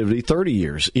captivity 30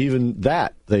 years. Even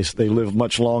that, they live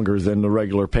much longer than the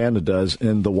regular panda does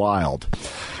in the wild.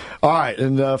 All right,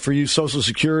 and for you Social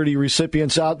Security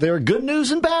recipients out there, good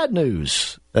news and bad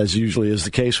news, as usually is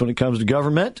the case when it comes to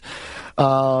government.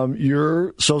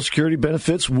 Your Social Security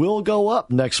benefits will go up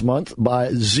next month by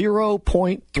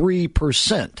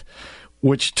 0.3%,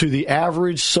 which to the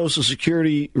average Social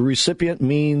Security recipient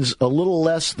means a little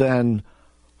less than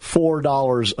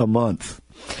 $4 a month.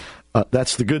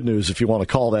 That's the good news, if you want to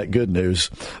call that good news.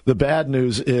 The bad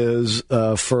news is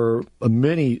for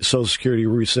many Social Security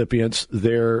recipients,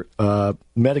 their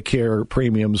Medicare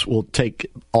premiums will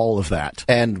take all of that.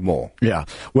 And more. Yeah.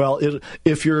 Well,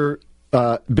 if you're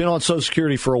been on Social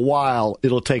Security for a while,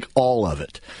 it'll take all of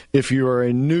it. If you're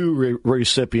a new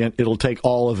recipient, it'll take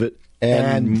all of it.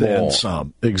 And then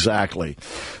some. Exactly.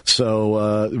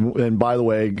 So, and by the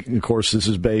way, of course, this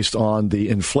is based on the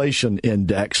inflation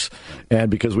index.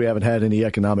 And because we haven't had any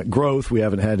economic growth, we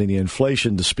haven't had any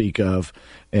inflation to speak of.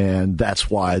 And that's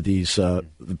why these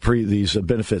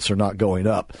benefits are not going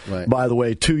up. Right. By the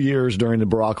way, 2 years during the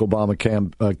Barack Obama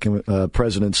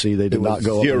presidency, they did not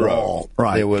go up at all.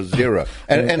 Right. There was zero.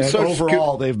 And so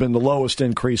overall, they've been the lowest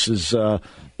increases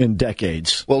in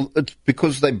decades. Well, it's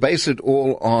because they base it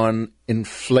all on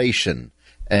inflation.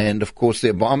 And, of course,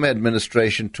 the Obama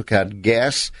administration took out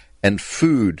gas and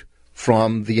food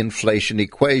from the inflation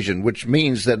equation, which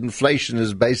means that inflation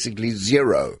is basically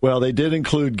zero. Well, they did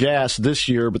include gas this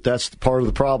year, but that's part of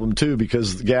the problem, too,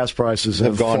 because the gas prices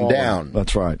have gone fallen down.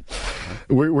 That's right.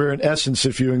 We're in essence,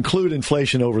 if you include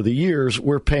inflation over the years,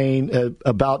 we're paying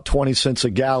about 20 cents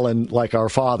a gallon like our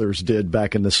fathers did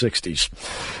back in the 60s.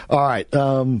 All right.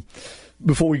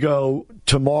 Before we go,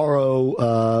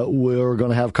 tomorrow we're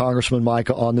going to have Congressman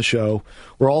Micah on the show.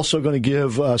 We're also going to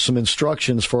give some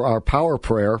instructions for our power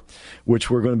prayer,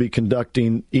 which we're going to be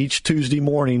conducting each Tuesday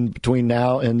morning between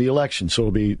now and the election. So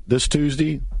it'll be this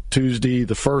Tuesday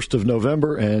the 1st of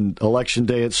November, and Election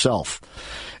Day itself.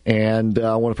 And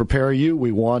I want to prepare you.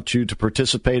 We want you to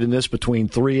participate in this between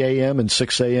 3 a.m. and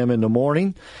 6 a.m. in the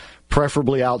morning,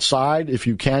 preferably outside if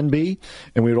you can be.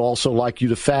 And we'd also like you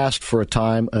to fast for a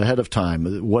time ahead of time.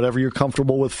 Whatever you're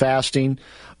comfortable with fasting,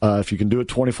 if you can do it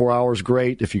 24 hours,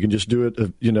 great. If you can just do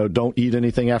it, don't eat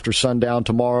anything after sundown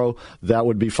tomorrow, that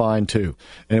would be fine too.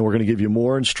 And we're going to give you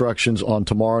more instructions on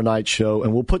tomorrow night's show.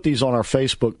 And we'll put these on our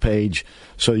Facebook page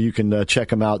so you can check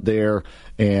them out there.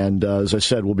 And as I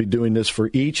said, we'll be doing this for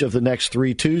each of the next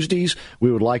 3 Tuesdays.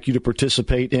 We would like you to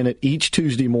participate in it each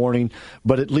Tuesday morning,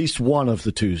 but at least one of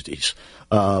the Tuesdays.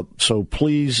 So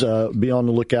please be on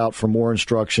the lookout for more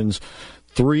instructions.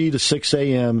 3 to 6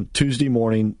 a.m. Tuesday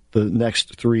morning, the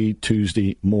next 3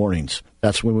 Tuesday mornings.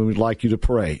 That's when we would like you to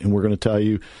pray. And we're going to tell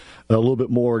you a little bit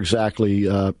more exactly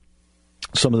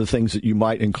some of the things that you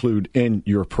might include in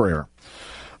your prayer.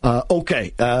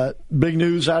 Okay, big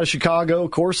news out of Chicago.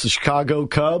 Of course, the Chicago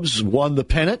Cubs won the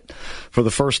pennant for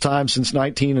the first time since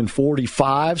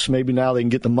 1945, so maybe now they can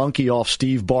get the monkey off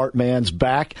Steve Bartman's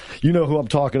back. You know who I'm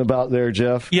talking about there,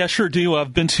 Jeff? Yeah, sure do.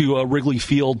 I've been to Wrigley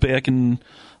Field back in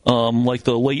like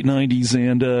the late 90s,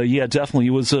 and yeah, definitely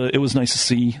it was nice to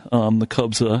see the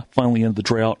Cubs finally end the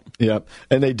drought. Yeah,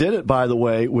 and they did it, by the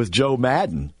way, with Joe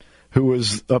Madden, who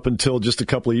was, up until just a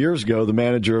couple of years ago, the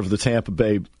manager of the Tampa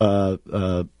Bay,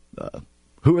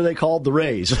 who are they called? The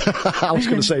Rays. I was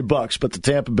going to say Bucks, but the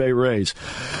Tampa Bay Rays.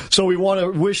 So we want to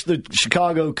wish the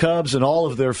Chicago Cubs and all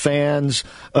of their fans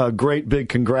great big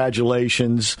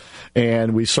congratulations,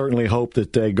 and we certainly hope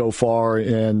that they go far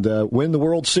and win the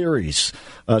World Series.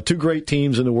 2 great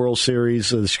teams in the World Series.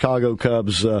 The Chicago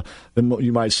Cubs,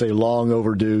 you might say, long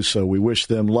overdue, so we wish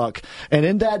them luck. And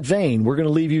in that vein, we're going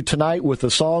to leave you tonight with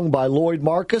a song by Lloyd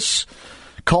Marcus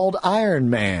called Iron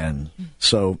Man.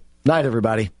 So, night,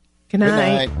 everybody. Good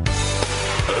night.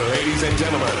 Ladies and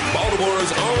gentlemen,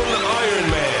 Baltimore's own Iron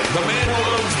Man, the man who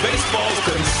owns baseball's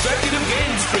consecutive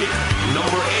game streak,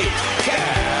 number 8,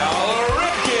 Cal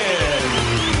Ripken.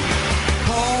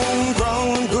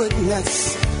 Homegrown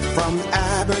goodness from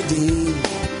Aberdeen,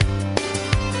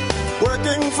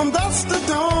 working from dusk to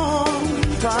dawn,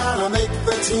 trying to make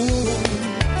the team,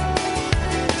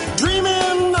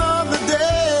 dreaming of the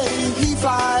day he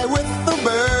fly with the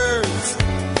birds,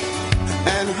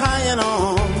 and hanging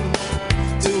on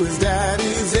to his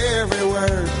daddy's every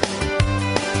word.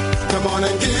 Come on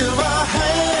and give a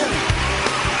hand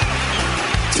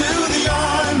to the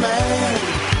Iron Man.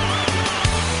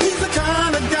 He's the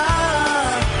kind of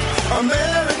guy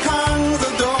Americans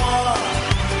adore.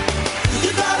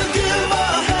 You gotta give a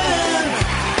hand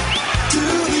to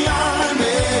the Iron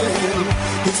Man.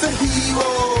 He's the hero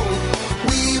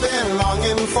we've been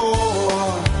longing for.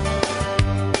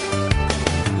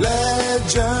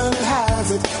 Legend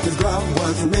has it his glove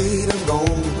was made of gold,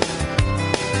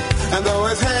 and though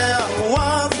his hair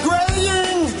was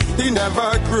graying, he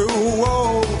never grew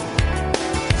old.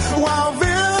 While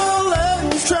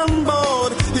villains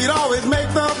trembled, he'd always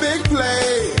make the big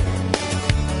play,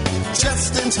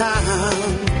 just in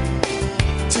time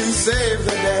to save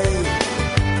the day.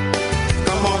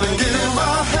 Come on and give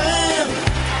a hand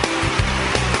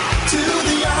to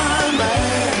the Iron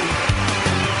Man.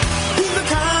 He's the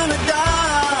kind of guy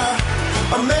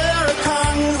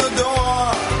Americans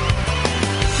adore.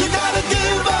 You gotta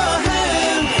give a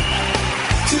hand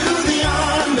to the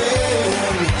Iron Man.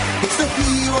 It's the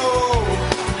hero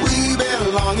we've been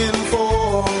longing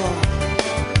for.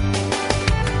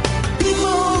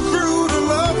 People grew to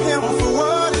love him for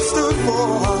what he stood for.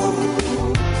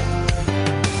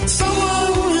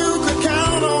 Someone you could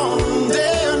count on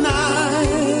day or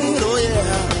night. Oh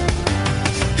yeah.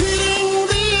 Heeding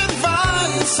the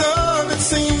advice of its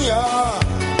senior.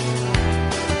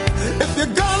 If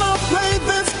you're gonna play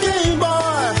this game,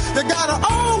 boy, you gotta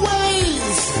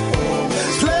always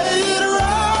play it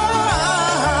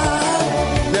right.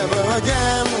 Never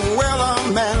again will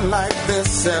a man like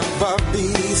this ever be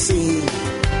seen.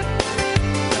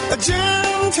 A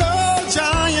gentle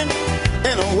giant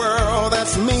in a world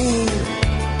that's mean.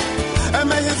 And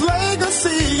may his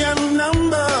legacy and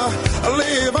number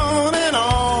live on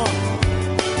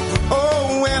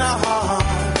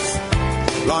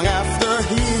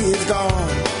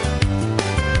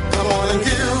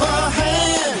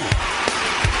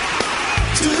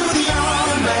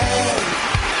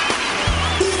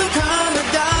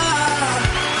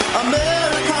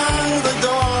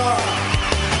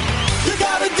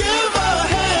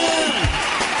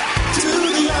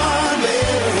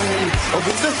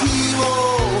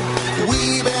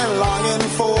longing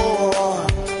for.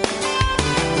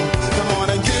 Come on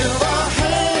and give a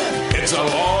hand. It's a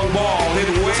long ball hit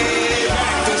way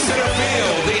back to center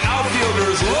field. The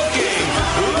outfielder's looking.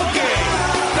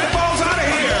 That ball's out of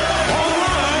here. Home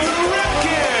run,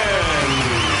 Ripken.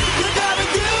 You gotta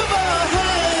give a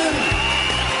hand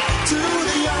to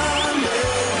the Iron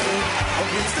Man.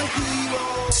 He's the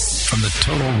hero. From the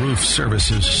Total Roof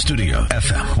Services Studio,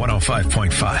 FM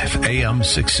 105.5, AM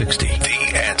 660.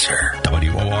 The Answer.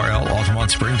 WORL,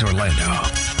 Altamont Springs, Orlando.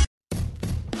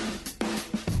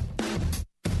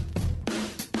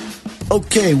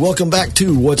 Okay, welcome back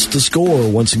to What's the Score?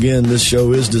 Once again, this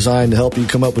show is designed to help you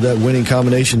come up with that winning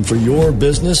combination for your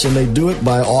business, and they do it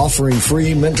by offering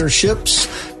free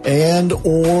mentorships and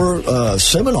or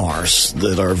seminars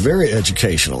that are very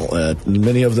educational.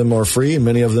 Many of them are free, and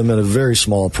many of them at a very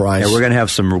small price. Yeah, we're going to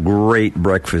have some great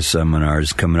breakfast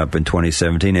seminars coming up in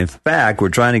 2017. In fact, we're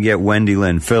trying to get Wendy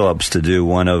Lynn Phillips to do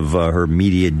one of her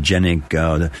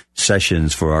mediagenic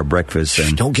sessions for our breakfast.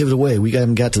 And don't give it away. We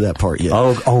haven't got to that part yet.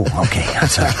 Oh, okay.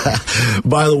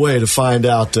 By the way, to find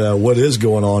out what is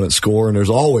going on at SCORE, and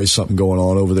there's always something going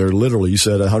on over there. Literally, you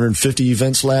said 150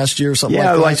 events last year or something like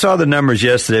that? Yeah, I saw the numbers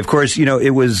yesterday. Of course, it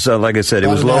was, like I said, it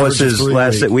was Lois's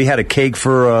last. We had a cake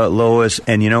for Lois,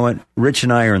 and you know what? Rich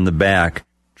and I are in the back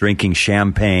drinking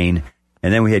champagne,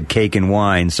 and then we had cake and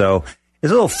wine. So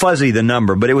it's a little fuzzy, the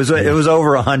number, but it was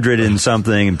over 100 and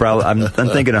something, and probably I'm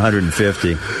thinking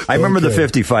 150. I remember the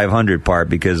 5,500 part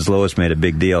because Lois made a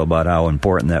big deal about how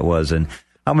important that was and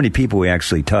how many people we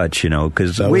actually touch.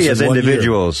 Because we as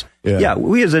individuals,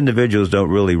 we as individuals don't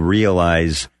really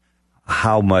realize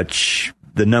how much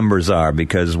the numbers are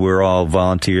because we're all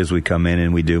volunteers. We come in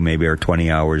and we do maybe our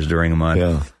 20 hours during a month.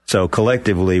 Yeah. So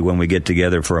collectively, when we get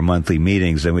together for our monthly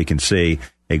meetings, then we can see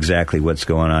exactly what's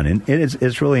going on. And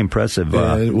it's really impressive.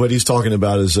 What he's talking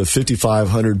about is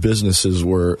 5,500 businesses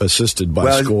were assisted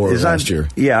by SCORE last year.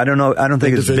 Yeah, I don't know. I don't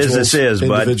think it's businesses,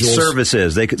 but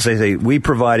services. They could say we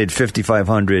provided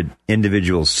 5,500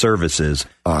 individual services,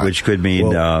 which could mean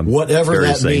whatever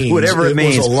that means. Whatever it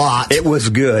means, was a lot. It was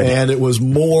good, and it was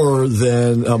more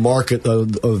than a market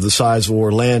of the size of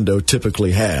Orlando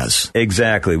typically has.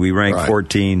 Exactly. We ranked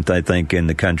 14th, I think, in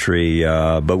the country,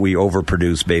 but we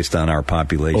overproduced based on our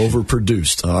population.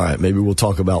 Overproduced. All right. Maybe we'll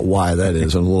talk about why that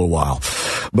is in a little while.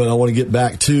 But I want to get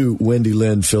back to Wendy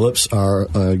Lynn Phillips, our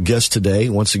guest today.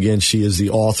 Once again, she is the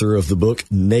author of the book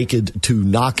Naked to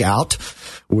Knockout,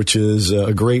 which is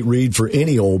a great read for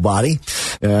any old body.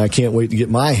 I can't wait to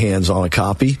get my hands on a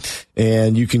copy.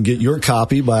 And you can get your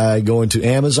copy by going to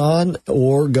Amazon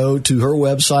or go to her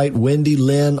website,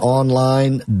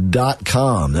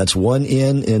 wendylynnonline.com. That's one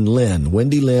N in Lynn,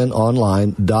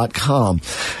 wendylynnonline.com.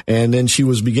 And then she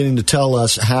was beginning to tell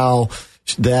us how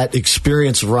that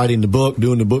experience of writing the book,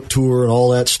 doing the book tour and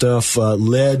all that stuff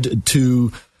led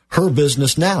to her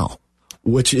business now,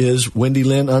 which is Wendy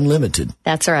Lynn Unlimited.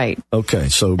 That's right. Okay,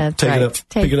 so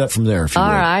pick it up from there. If you all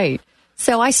will. Right.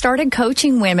 So I started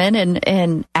coaching women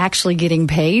and actually getting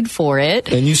paid for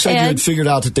it. And you said you had figured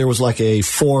out that there was like a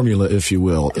formula, if you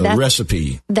will, a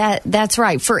recipe. That's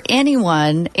right. For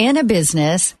anyone in a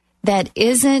business that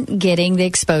isn't getting the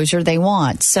exposure they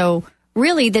want. So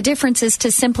really the difference is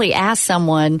to simply ask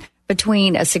someone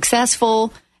between a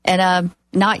successful and a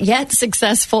not yet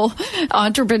successful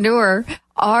entrepreneur,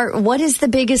 what is the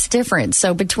biggest difference?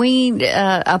 So between,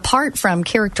 apart from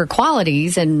character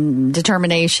qualities and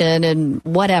determination and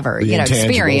whatever,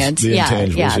 experience, the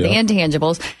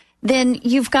intangibles, then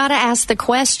you've got to ask the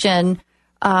question,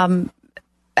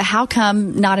 how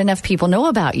come not enough people know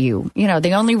about you?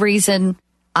 The only reason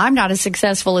I'm not as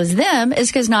successful as them is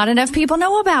because not enough people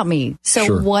know about me.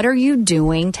 So what are you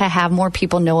doing to have more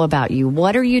people know about you?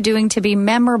 What are you doing to be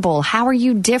memorable? How are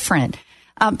you different?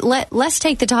 Let's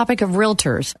take the topic of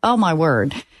realtors. Oh, my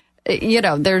word.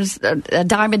 There's a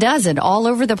dime a dozen all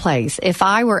over the place. If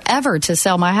I were ever to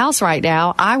sell my house right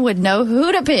now, I would know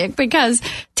who to pick because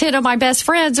 10 of my best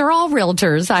friends are all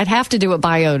realtors. I'd have to do it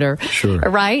by owner. Sure.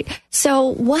 Right? So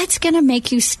what's going to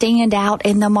make you stand out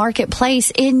in the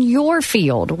marketplace in your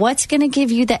field? What's going to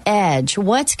give you the edge?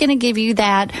 What's going to give you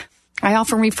that? I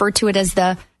often refer to it as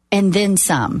the and then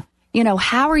some.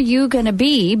 How are you going to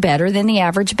be better than the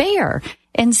average bear?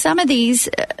 And some of these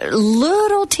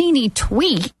little teeny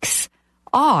tweaks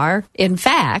are, in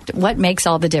fact, what makes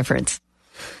all the difference.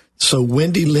 So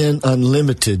Wendy Lynn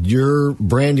Unlimited, you're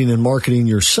branding and marketing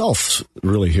yourself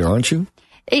really here, aren't you?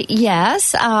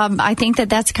 Yes, I think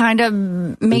that's kind of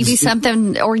maybe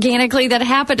something organically that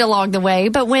happened along the way.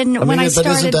 But when I started,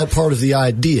 but isn't that part of the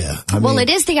idea? It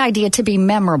is the idea to be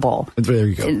memorable. There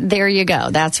you go. There you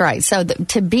go. That's right. So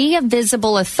to be a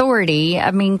visible authority,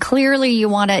 I mean, clearly you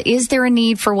want to. Is there a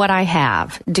need for what I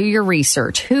have? Do your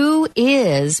research. Who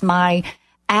is my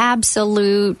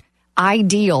absolute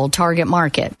ideal target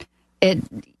market?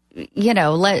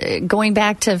 Going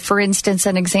back to, for instance,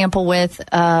 an example with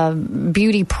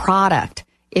beauty product.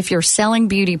 If you're selling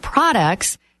beauty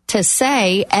products, to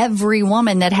say every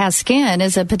woman that has skin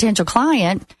is a potential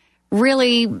client,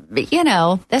 really,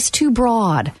 that's too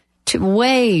broad,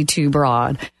 way too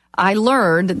broad. I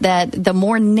learned that the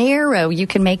more narrow you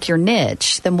can make your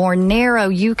niche, the more narrow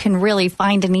you can really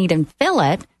find a need and fill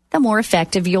it, the more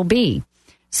effective you'll be.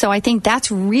 So I think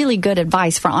that's really good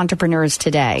advice for entrepreneurs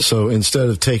today. So instead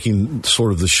of taking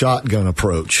sort of the shotgun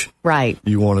approach, right,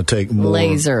 you want to take more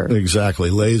laser. Exactly,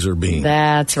 laser beam.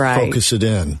 That's right. Focus it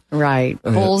in. Right,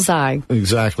 bullseye.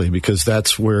 Exactly, because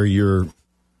that's where your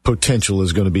potential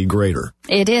is going to be greater.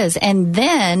 It is, and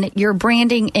then your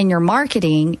branding and your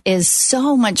marketing is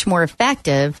so much more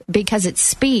effective because it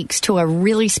speaks to a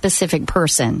really specific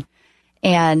person.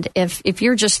 And if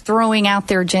you're just throwing out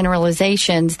there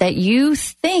generalizations that you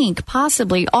think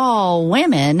possibly all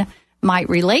women might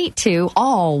relate to,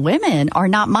 all women are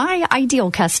not my ideal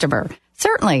customer.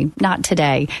 Certainly not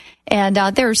today. And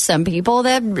there's some people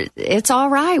that it's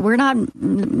all right. We're not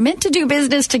meant to do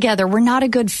business together. We're not a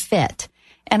good fit.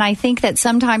 And I think that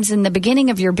sometimes in the beginning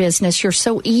of your business, you're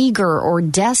so eager or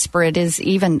desperate is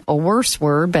even a worse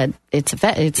word, but it's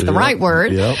the right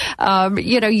word. Yep.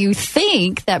 You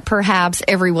think that perhaps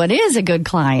everyone is a good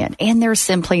client, and they're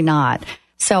simply not.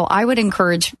 So I would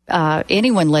encourage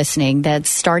anyone listening that's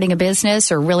starting a business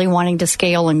or really wanting to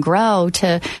scale and grow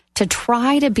to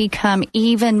try to become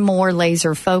even more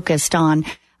laser focused on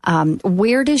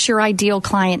where does your ideal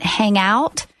client hang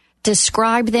out?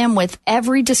 Describe them with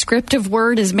every descriptive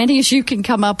word, as many as you can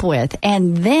come up with,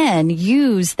 and then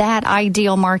use that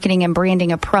ideal marketing and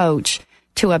branding approach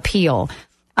to appeal.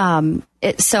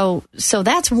 So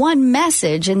that's one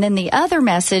message. And then the other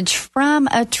message from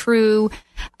a true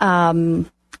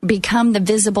become the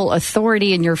visible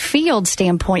authority in your field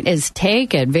standpoint is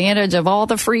take advantage of all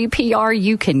the free PR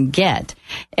you can get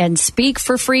and speak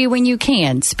for free when you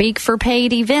can, speak for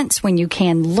paid events when you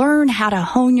can, learn how to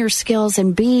hone your skills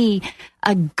and be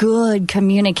a good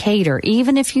communicator,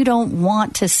 even if you don't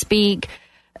want to speak,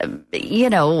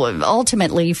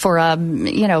 ultimately for a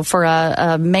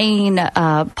main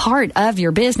part of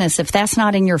your business. If that's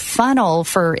not in your funnel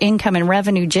for income and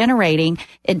revenue generating,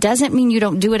 it doesn't mean you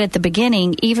don't do it at the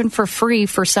beginning, even for free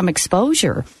for some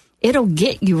exposure. It'll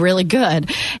get you really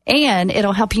good, and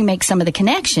it'll help you make some of the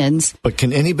connections. But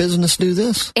can any business do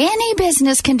this? Any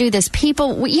business can do this. People,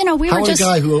 How would a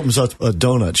guy who opens up a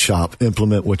donut shop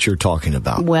implement what you're talking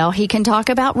about? Well, he can talk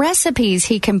about recipes.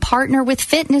 He can partner with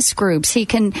fitness groups. He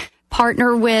can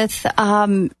partner with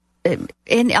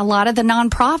in a lot of the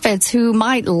nonprofits who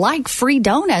might like free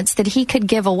donuts that he could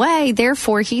give away.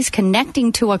 Therefore, he's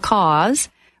connecting to a cause,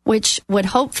 which would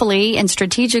hopefully and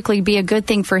strategically be a good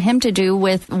thing for him to do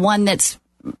with one that's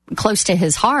close to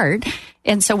his heart.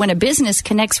 And so when a business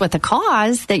connects with a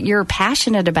cause that you're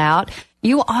passionate about,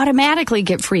 you automatically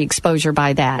get free exposure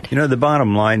by that. The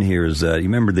bottom line here is that you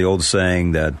remember the old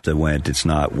saying that went, it's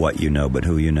not what you know, but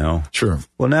who you know? Sure.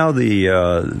 Well, now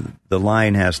the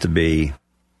line has to be,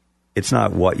 it's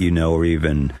not what you know or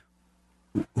even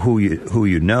who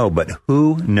you know, but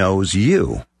who knows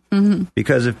you. Mm-hmm.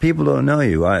 Because if people don't know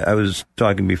you, I was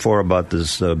talking before about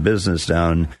this business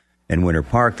down in Winter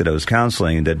Park that I was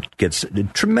counseling that gets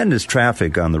tremendous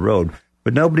traffic on the road,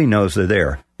 but nobody knows they're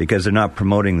there because they're not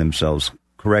promoting themselves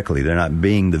correctly. They're not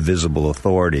being the visible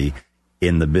authority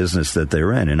in the business that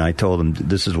they're in. And I told them,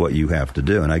 this is what you have to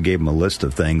do. And I gave them a list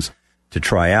of things to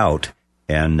try out,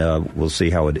 and we'll see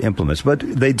how it implements. But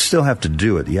they'd still have to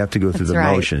do it. You have to go through the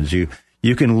motions.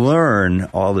 You can learn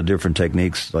all the different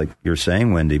techniques, like you're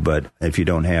saying, Wendy, but if you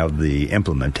don't have the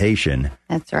implementation,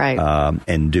 that's right,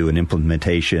 and do an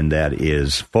implementation that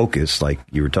is focused, like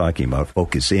you were talking about,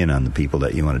 focus in on the people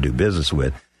that you want to do business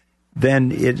with,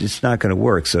 then it's not going to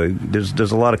work. So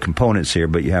there's a lot of components here,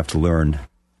 but you have to learn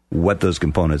what those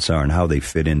components are and how they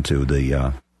fit into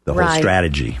the whole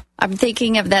strategy. I'm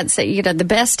thinking of that. The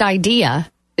best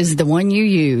idea is the one you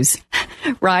use,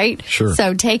 right? Sure.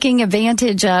 So taking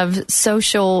advantage of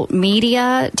social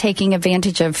media, taking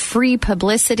advantage of free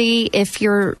publicity. If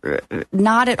you're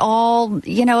not at all,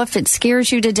 if it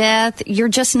scares you to death, you're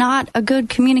just not a good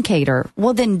communicator.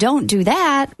 Well, then don't do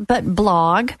that, but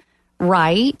blog,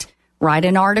 write, write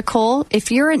an article.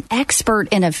 If you're an expert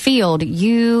in a field,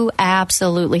 you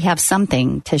absolutely have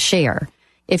something to share.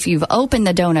 If you've opened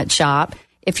the donut shop,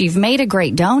 if you've made a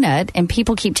great donut and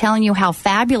people keep telling you how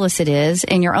fabulous it is,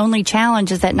 and your only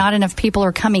challenge is that not enough people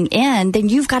are coming in, then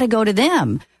you've got to go to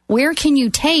them. Where can you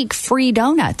take free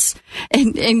donuts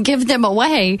and give them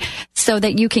away so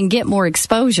that you can get more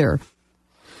exposure?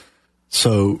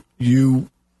 So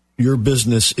your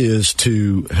business is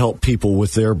to help people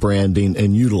with their branding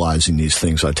and utilizing these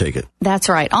things, I take it. That's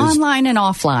right. Online and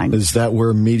offline. Is that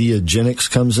where Mediagenics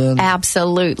comes in?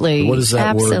 Absolutely. What is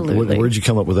that Absolutely. word? Where'd you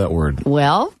come up with that word?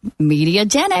 Well,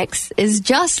 Mediagenics is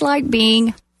just like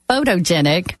being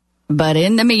photogenic, but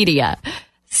in the media.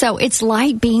 So it's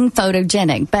like being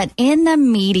photogenic, but in the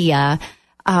media.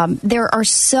 There are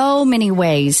so many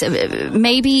ways.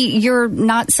 Maybe you're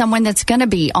not someone that's going to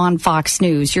be on Fox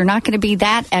News. You're not going to be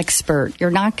that expert.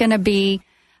 You're not going to be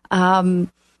a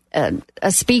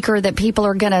speaker that people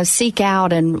are going to seek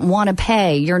out and want to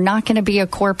pay. You're not going to be a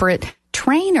corporate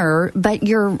trainer, but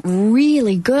you're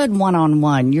really good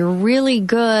one-on-one. You're really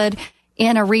good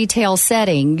in a retail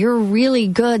setting. You're really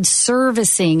good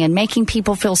servicing and making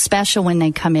people feel special when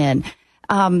they come in.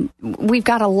 We've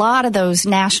got a lot of those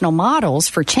national models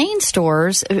for chain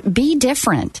stores. Be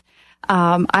different.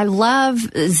 I love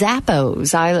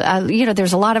Zappos.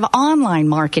 There's a lot of online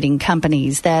marketing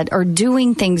companies that are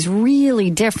doing things really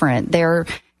different. They're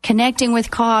connecting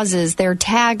with causes, their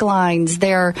taglines,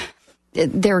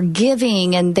 they're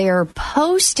giving, and they're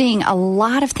posting a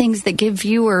lot of things that give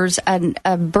viewers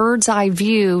a bird's eye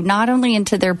view, not only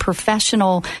into their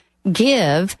professional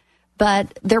give,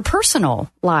 but their personal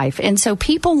life. And so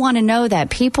people want to know that.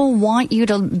 People want you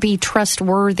to be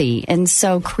trustworthy. And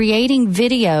so creating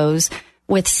videos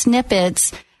with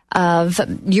snippets of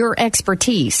your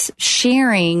expertise,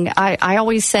 sharing, I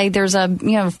always say there's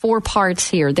 4 parts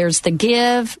here. There's the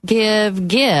give,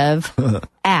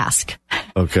 ask.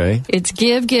 Okay. It's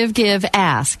give,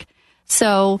 ask.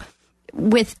 So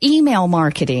with email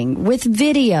marketing, with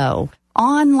video,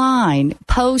 online,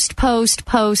 post,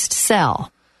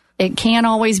 sell. It can't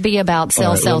always be about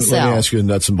sell. Let me ask you a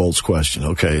nuts and bolts question.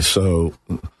 Okay, so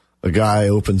a guy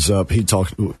opens up. He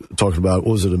talked about,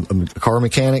 what was it, a car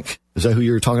mechanic? Is that who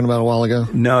you were talking about a while ago?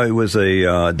 No, it was they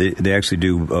actually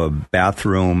do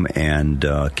bathroom and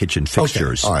kitchen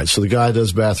fixtures. Okay. All right, so the guy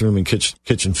does bathroom and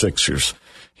kitchen fixtures.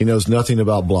 He knows nothing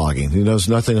about blogging. He knows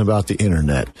nothing about the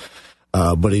internet.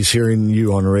 But he's hearing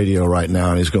you on the radio right now,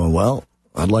 and he's going, well,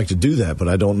 I'd like to do that, but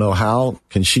I don't know how.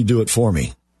 Can she do it for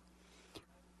me?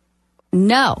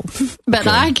 No, but okay.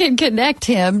 I can connect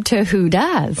him to who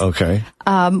does. Okay.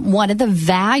 One of the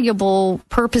valuable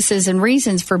purposes and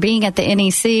reasons for being at the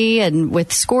NEC and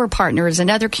with SCORE partners and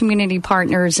other community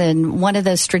partners, and one of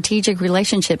the strategic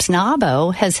relationships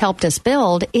NABO has helped us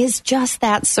build is just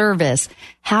that service.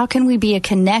 How can we be a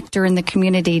connector in the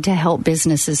community to help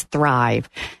businesses thrive?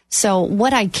 So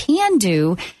what I can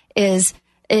do is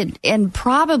in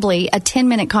probably a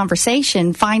 10-minute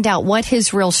conversation, find out what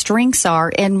his real strengths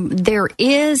are. And there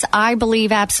is, I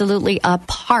believe, absolutely a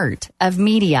part of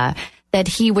media that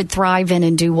he would thrive in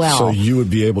and do well. So you would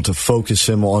be able to focus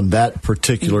him on that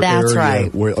particular area. That's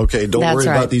right. Where, okay, don't worry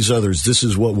about these others. This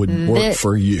is what would work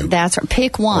for you. That's right.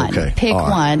 Pick one. Okay. Pick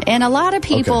one. And a lot of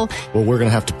people... Okay. Well, we're going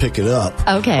to have to pick it up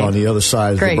on the other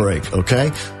side of the break.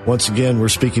 Okay? Once again, we're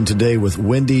speaking today with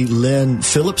Wendy Lynn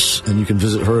Phillips, and you can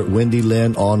visit her at Wendy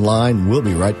Lynn online. We'll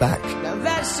be right back. Now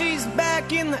that she's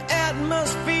back in the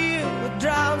atmosphere with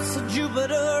drops of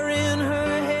Jupiter in her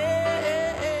head.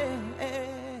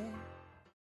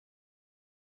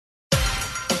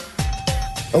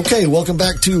 Okay, welcome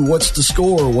back to What's the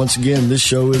Score? Once again, this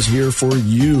show is here for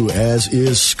you, as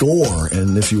is SCORE.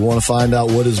 And if you want to find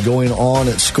out what is going on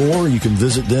at SCORE, you can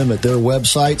visit them at their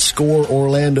website,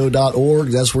 scoreorlando.org.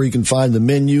 That's where you can find the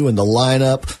menu and the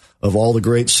lineup of all the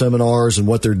great seminars and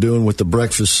what they're doing with the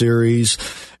breakfast series.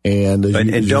 And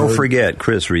don't forget,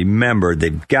 Chris, remember,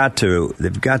 they've got to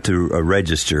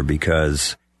register,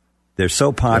 because they're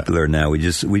so popular now. We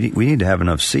need to have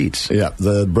enough seats. Yeah,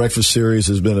 the breakfast series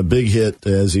has been a big hit,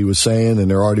 as he was saying,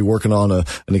 and they're already working on an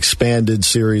expanded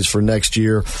series for next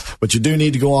year. But you do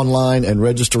need to go online and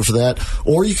register for that,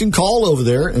 or you can call over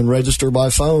there and register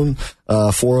by phone.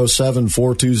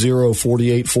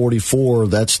 407-420-4844.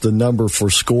 That's the number for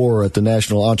SCORE at the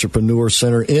National Entrepreneur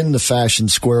Center in the Fashion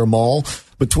Square Mall,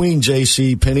 between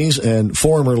J.C. Penney's and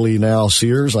formerly now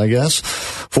Sears, I guess.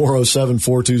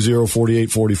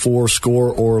 407-420-4844,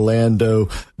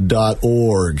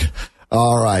 scoreorlando.org.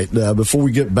 All right. Before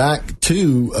we get back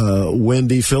to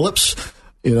Wendy Phillips,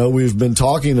 You know, we've been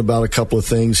talking about a couple of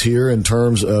things here in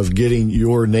terms of getting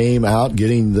your name out,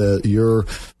 getting your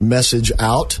message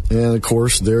out. And, of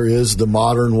course, there is the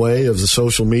modern way of the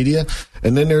social media.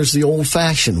 And then there's the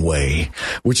old-fashioned way,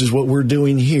 which is what we're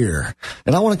doing here.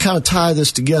 And I want to kind of tie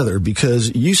this together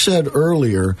because you said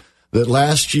earlier that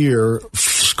last year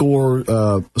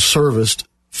SCORE serviced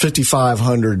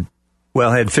 5,500.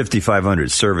 Well, had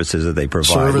 5,500 services that they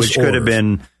provide, which could have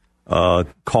been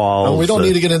calls. Oh, we don't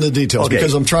need to get into the details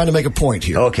because I'm trying to make a point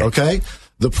here. Okay.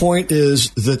 The point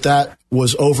is that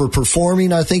was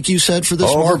overperforming, I think you said, for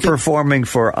this market? Overperforming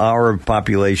for our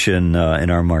population in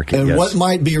our market, And yes. what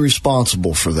might be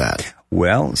responsible for that?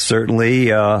 Well,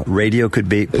 certainly radio could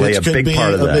play a big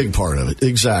part of that. A big part of it,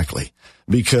 exactly.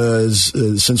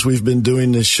 Because since we've been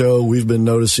doing this show, we've been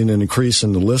noticing an increase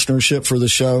in the listenership for the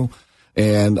show.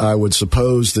 And I would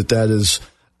suppose that is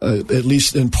at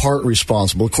least in part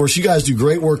responsible. Of course, you guys do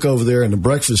great work over there in the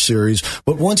breakfast series.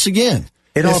 But once again,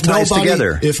 it all ties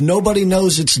together. If nobody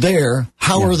knows it's there,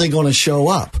 how are they going to show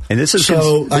up? And this is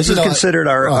considered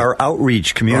our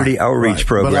outreach, community outreach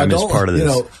program as part of this. You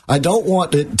know, I don't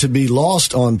want it to be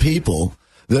lost on people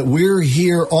that we're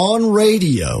here on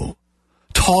radio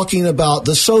talking about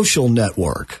the social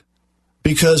network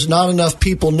because not enough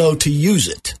people know to use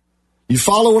it. You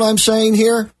follow what I'm saying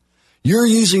here? You're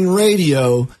using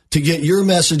radio to get your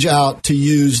message out to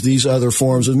use these other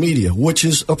forms of media, which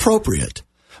is appropriate.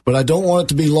 But I don't want it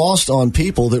to be lost on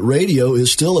people that radio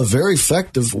is still a very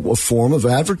effective form of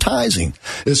advertising,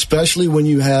 especially when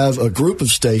you have a group of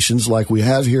stations like we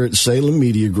have here at Salem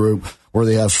Media Group, where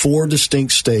they have 4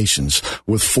 distinct stations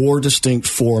with 4 distinct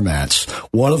formats,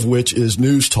 one of which is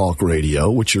News Talk Radio,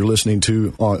 which you're listening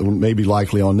to maybe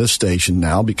likely on this station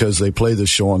now because they play this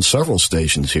show on several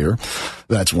stations here.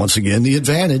 That's once again the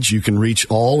advantage. You can reach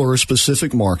all or a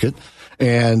specific market,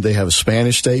 and they have a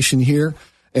Spanish station here.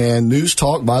 And News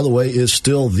Talk, by the way, is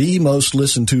still the most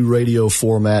listened to radio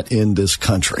format in this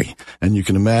country. And you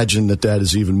can imagine that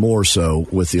is even more so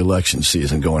with the election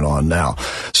season going on now.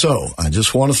 So I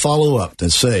just want to follow up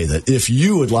and say that if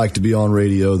you would like to be on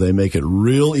radio, they make it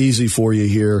real easy for you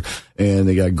here. And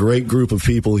they got a great group of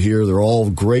people here. They're all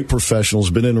great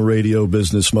professionals, been in the radio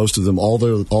business, most of them,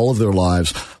 all of their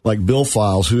lives. Like Bill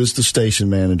Files, who is the station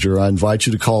manager. I invite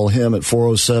you to call him at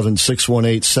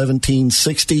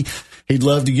 407-618-1760. He'd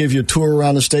love to give you a tour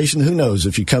around the station. Who knows?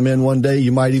 If you come in one day,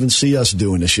 you might even see us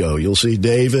doing the show. You'll see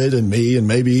David and me and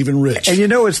maybe even Rich. And you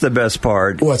know what's the best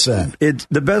part? What's that?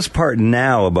 The best part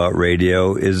now about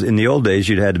radio is in the old days,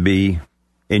 you'd had to be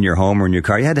in your home or in your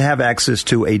car. You had to have access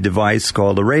to a device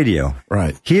called a radio.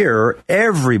 Right. Here,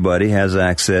 everybody has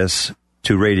access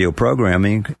to radio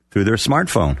programming through their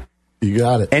smartphone. You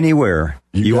got it. Anywhere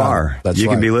you are. That's you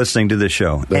right. can be listening to the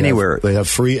show. Anywhere. They have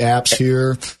free apps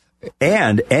here.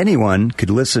 And anyone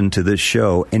could listen to this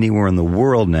show anywhere in the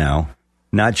world now,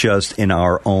 not just in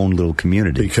our own little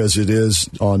community. Because it is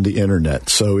on the internet.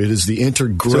 So it is the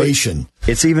integration.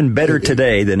 So it's even better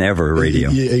today than ever, radio.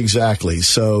 Exactly.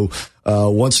 So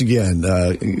once again,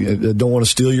 I don't want to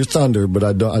steal your thunder, but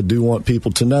I do want people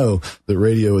to know that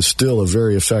radio is still a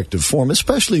very effective form,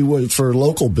 especially for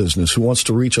local business who wants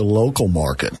to reach a local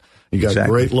market. You got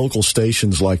great local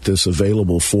stations like this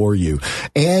available for you.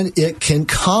 And it can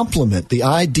complement. The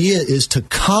idea is to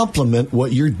complement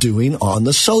what you're doing on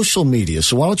the social media.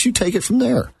 So why don't you take it from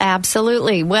there?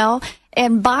 Absolutely. Well,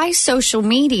 and by social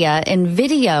media and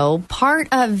video, part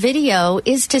of video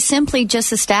is to simply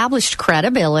just establish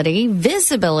credibility,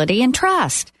 visibility, and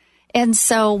trust. And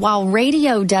so while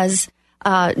radio does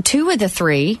 2 of the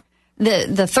 3,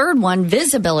 the third one,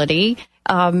 visibility,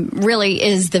 really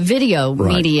is the video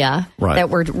media that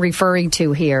we're referring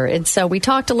to here. And so we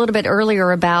talked a little bit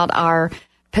earlier about our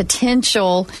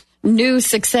potential new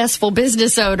successful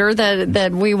business owner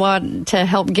that we want to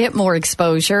help get more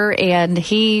exposure. And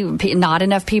not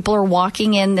enough people are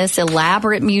walking in this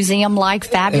elaborate museum-like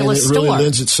fabulous store. And it really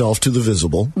lends itself to the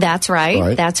visible. That's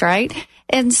right. That's right.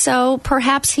 And so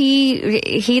perhaps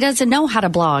he doesn't know how to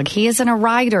blog. He isn't a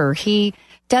writer. He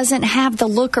doesn't have the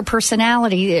look or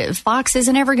personality. Fox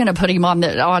isn't ever going to put him on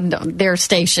their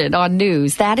station on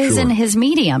news. That isn't his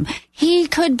medium. He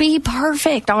could be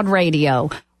perfect on radio,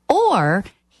 or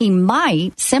he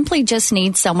might simply just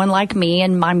need someone like me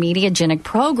and my Mediagenic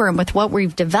program with what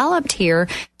we've developed here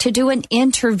to do an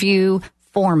interview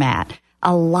format.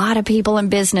 A lot of people in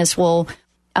business will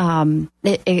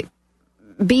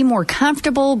be more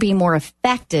comfortable, be more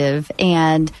effective,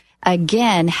 and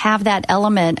again, have that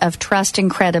element of trust and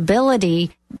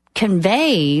credibility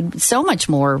conveyed so much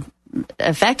more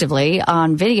effectively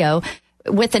on video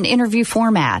with an interview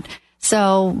format.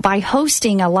 So by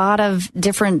hosting a lot of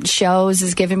different shows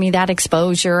has given me that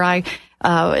exposure.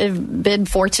 I've been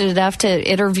fortunate enough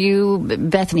to interview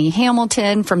Bethany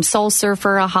Hamilton from Soul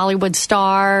Surfer, a Hollywood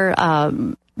star,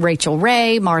 Rachel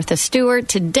Ray, Martha Stewart.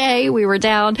 Today we were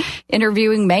down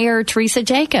interviewing Mayor Teresa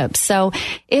Jacobs. So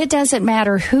it doesn't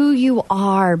matter who you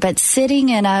are, but sitting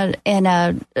in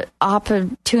a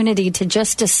opportunity to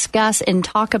just discuss and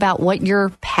talk about what you're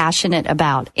passionate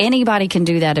about. Anybody can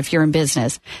do that if you're in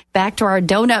business. Back to our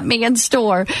Donut Man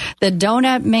store, the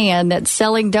Donut Man that's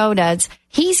selling donuts.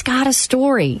 He's got a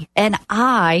story, and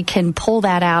I can pull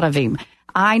that out of him.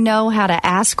 I know how to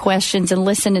ask questions and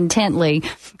listen intently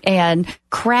and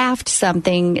craft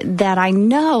something that I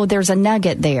know there's a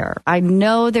nugget there. I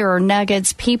know there are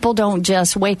nuggets. People don't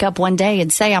just wake up one day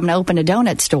and say, I'm going to open a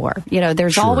donut store.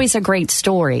 There's always a great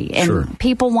story, and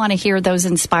people want to hear those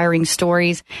inspiring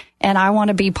stories, and I want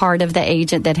to be part of the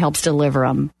agent that helps deliver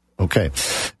them. Okay.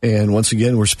 And once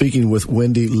again, we're speaking with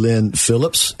Wendy Lynn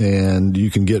Phillips, and you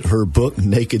can get her book,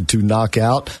 Naked to Knock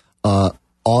Out,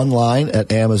 online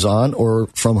at Amazon or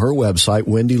from her website,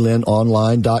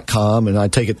 wendylynnonline.com. And I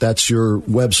take it that's your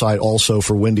website also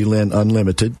for Wendy Lynn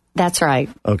Unlimited. That's right.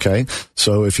 Okay.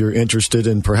 So if you're interested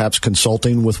in perhaps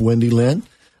consulting with Wendy Lynn,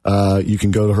 you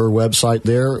can go to her website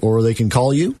there, or they can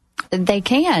call you. They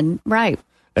can, right.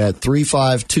 At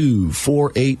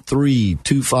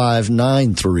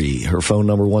 352-483-2593. Her phone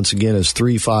number, once again, is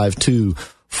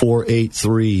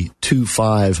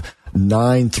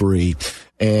 352-483-2593.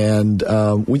 And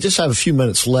we just have a few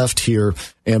minutes left here.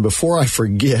 And before I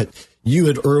forget, you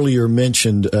had earlier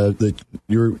mentioned that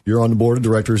you're on the board of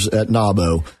directors at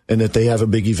NABO, and that they have a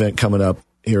big event coming up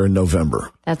here in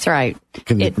November. That's right.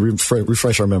 Can you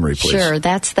refresh our memory, please? Sure.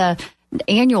 That's the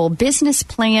annual business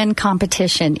plan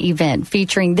competition event,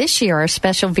 featuring this year our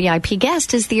special VIP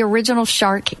guest is the original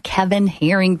shark, Kevin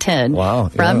Harrington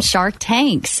from Shark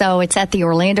Tank. So it's at the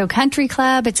Orlando Country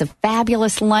Club. It's a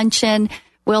fabulous luncheon.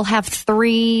 We'll have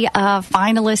 3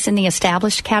 finalists in the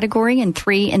established category and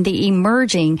 3 in the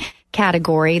emerging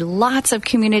category. Lots of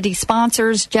community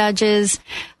sponsors, judges,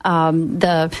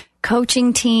 the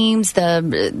coaching teams,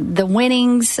 the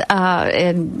winnings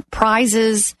and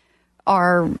prizes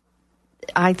are,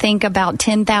 I think, about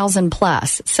 10,000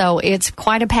 plus. So it's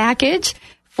quite a package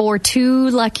for 2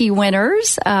 lucky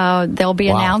winners. They'll be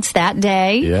announced that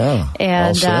day. Yeah.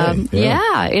 And it's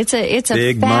a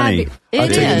big money. I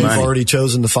take it you've already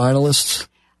chosen the finalists?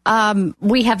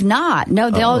 We have not. No,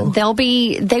 they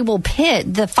will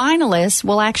pit. The finalists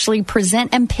will actually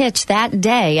present and pitch that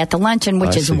day at the luncheon,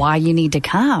 which is why you need to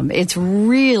come. It's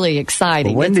really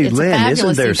exciting. Well, Wendy Lynn,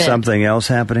 isn't there something else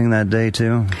happening that day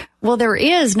too? Well, there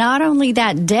is. Not only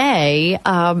that day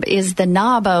is the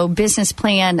NABO Business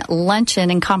Plan Luncheon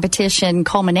and Competition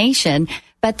culmination,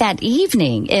 but that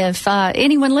evening, if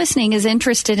anyone listening is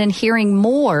interested in hearing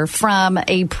more from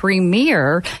a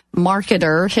premier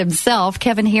marketer himself,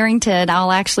 Kevin Harrington,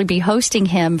 I'll actually be hosting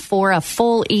him for a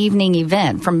full evening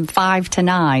event from 5 to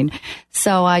 9.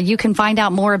 So you can find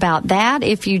out more about that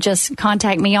if you just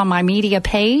contact me on my media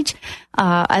page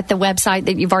at the website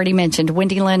that you've already mentioned,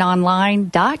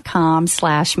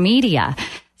 wendylynnonline.com/media.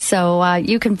 So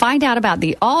you can find out about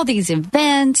all these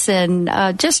events, and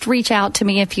just reach out to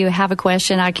me if you have a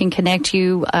question. I can connect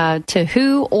you to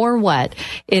who or what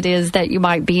it is that you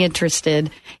might be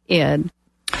interested in.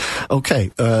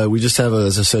 Okay. We just have,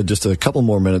 as I said, just a couple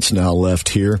more minutes now left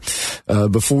here.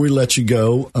 Before we let you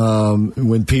go,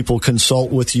 when people consult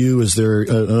with you, is there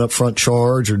an upfront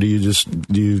charge, or do you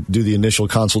do the initial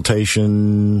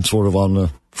consultation sort of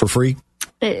for free?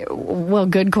 Well,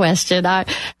 good question.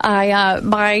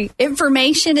 My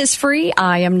information is free.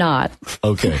 I am not.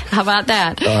 Okay. How about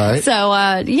that? All right. So,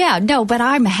 but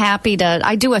I'm happy to.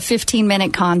 I do a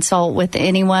 15-minute consult with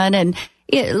anyone, and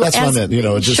that's what I meant.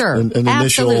 Just an initial.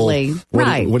 Absolutely.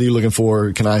 Right. What are you looking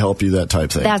for? Can I help you? That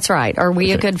type thing. That's right. Are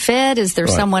we a good fit? Is there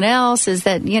someone else? Is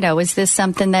that is this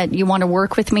something that you want to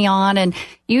work with me on? And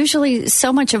usually,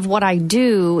 so much of what I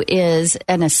do is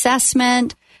an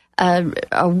assessment,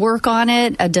 a work on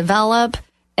it, a develop,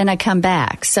 and I come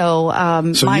back. So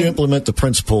you implement the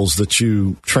principles that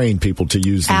you train people to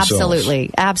use themselves.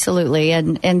 Absolutely.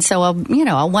 And so a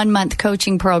 1-month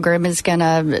coaching program is going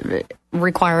to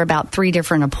require about 3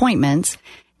 different appointments,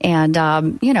 and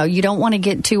you don't want to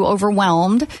get too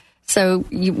overwhelmed. So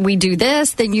we do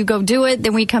this, then you go do it,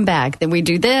 then we come back, then we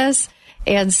do this.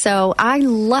 And so I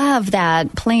love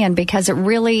that plan because it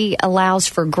really allows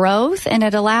for growth, and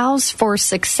it allows for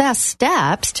success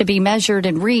steps to be measured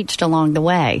and reached along the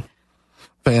way.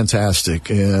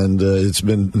 Fantastic. And it's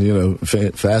been,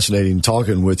 fascinating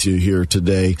talking with you here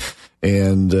today.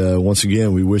 And once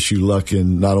again, we wish you luck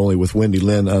in not only with Wendy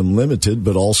Lynn Unlimited,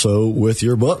 but also with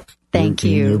your book. Thank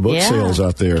you. Your book sales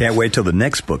out there. Can't wait till the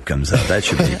next book comes out. That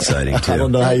should be exciting, too. I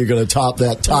don't know how you're going to top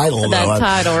that title, that though.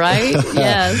 title, right?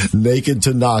 Yes. Naked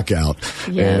to Knockout. Yes.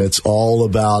 And it's all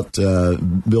about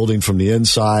building from the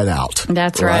inside out.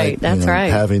 That's right. That's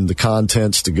right. Having the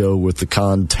contents to go with the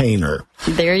container.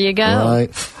 There you go. All right.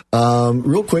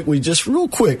 Real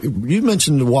quick, you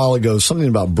mentioned a while ago something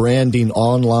about branding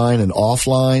online and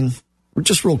offline.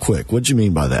 Just real quick, what do you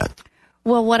mean by that?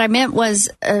 Well, what I meant was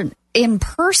in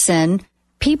person,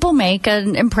 people make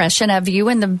an impression of you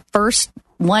in the first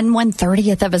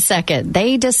 1/130th of a second.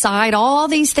 They decide all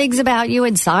these things about you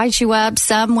and size you up,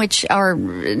 some which are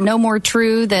no more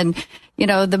true than,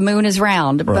 the moon is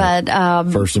round. Right.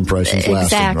 But first impressions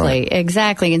lasting.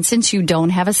 Exactly. And since you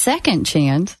don't have a second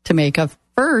chance to make a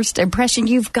first impression,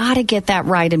 you've got to get that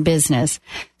right in business.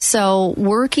 So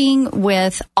working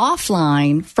with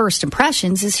offline first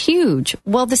impressions is huge.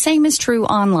 Well, the same is true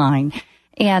online.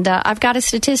 And I've got a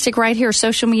statistic right here.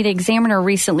 Social Media Examiner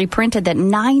recently printed that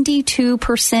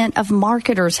 92% of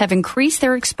marketers have increased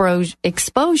their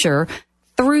exposure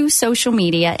through social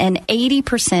media, and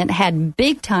 80% had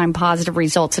big-time positive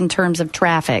results in terms of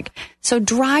traffic. So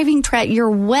driving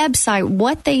your website,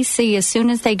 what they see as soon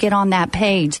as they get on that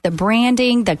page, the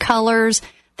branding, the colors,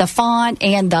 the font,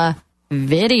 and the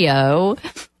video.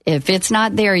 If it's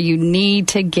not there, you need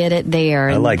to get it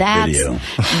there. I like video.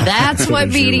 That's what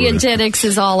Mediagenics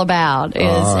is all about,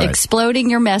 is exploding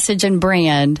your message and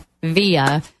brand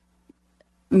via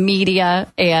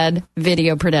media and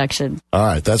video production. All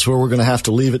right, that's where we're going to have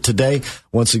to leave it today.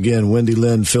 Once again, Wendy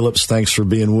Lynn Phillips, thanks for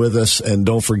being with us. And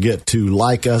don't forget to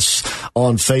like us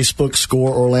on Facebook,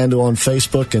 Score Orlando on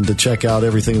Facebook, and to check out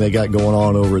everything they got going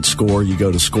on over at Score, you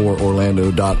go to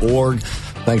scoreorlando.org.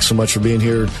 Thanks so much for being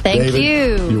here, David. Thank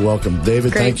you. You're welcome.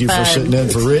 David, Great thank you fun. for sitting in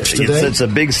for Rich today. It's a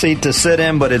big seat to sit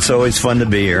in, but it's always fun to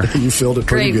be here. You filled it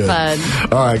pretty Great good.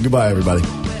 fun. All right, goodbye, everybody.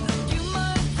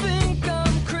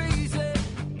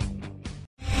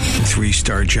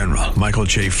 3-star General Michael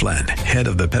J. Flynn, head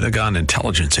of the Pentagon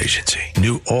Intelligence Agency,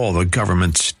 knew all the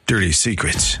government's dirty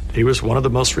secrets. He was one of the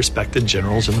most respected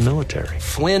generals in the military.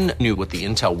 Flynn knew what the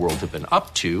intel world had been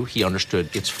up to. He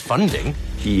understood its funding.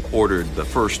 He ordered the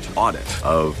first audit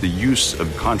of the use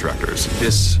of contractors.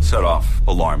 This set off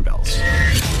alarm bells.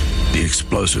 The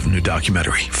explosive new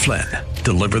documentary, Flynn,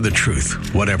 Deliver the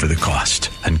Truth, Whatever the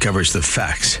Cost, uncovers the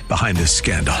facts behind this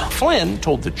scandal. Flynn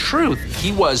told the truth.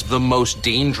 He was the most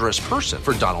dangerous person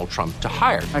for Donald Trump to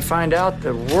hire. I find out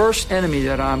the worst enemy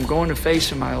that I'm going to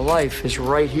face in my life is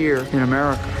right here in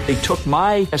America. They took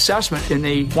my assessment and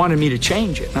they wanted me to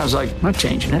change it. And I was like, I'm not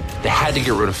changing it. They had to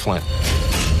get rid of Flynn.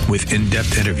 With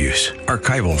in-depth interviews,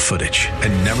 archival footage,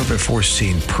 and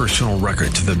never-before-seen personal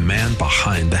records of the man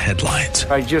behind the headlines.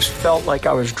 I just felt like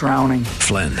I was drowning.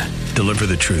 Flynn, Deliver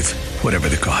the Truth, Whatever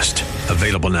the Cost.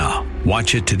 Available now.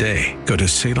 Watch it today. Go to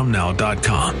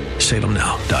salemnow.com.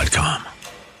 salemnow.com.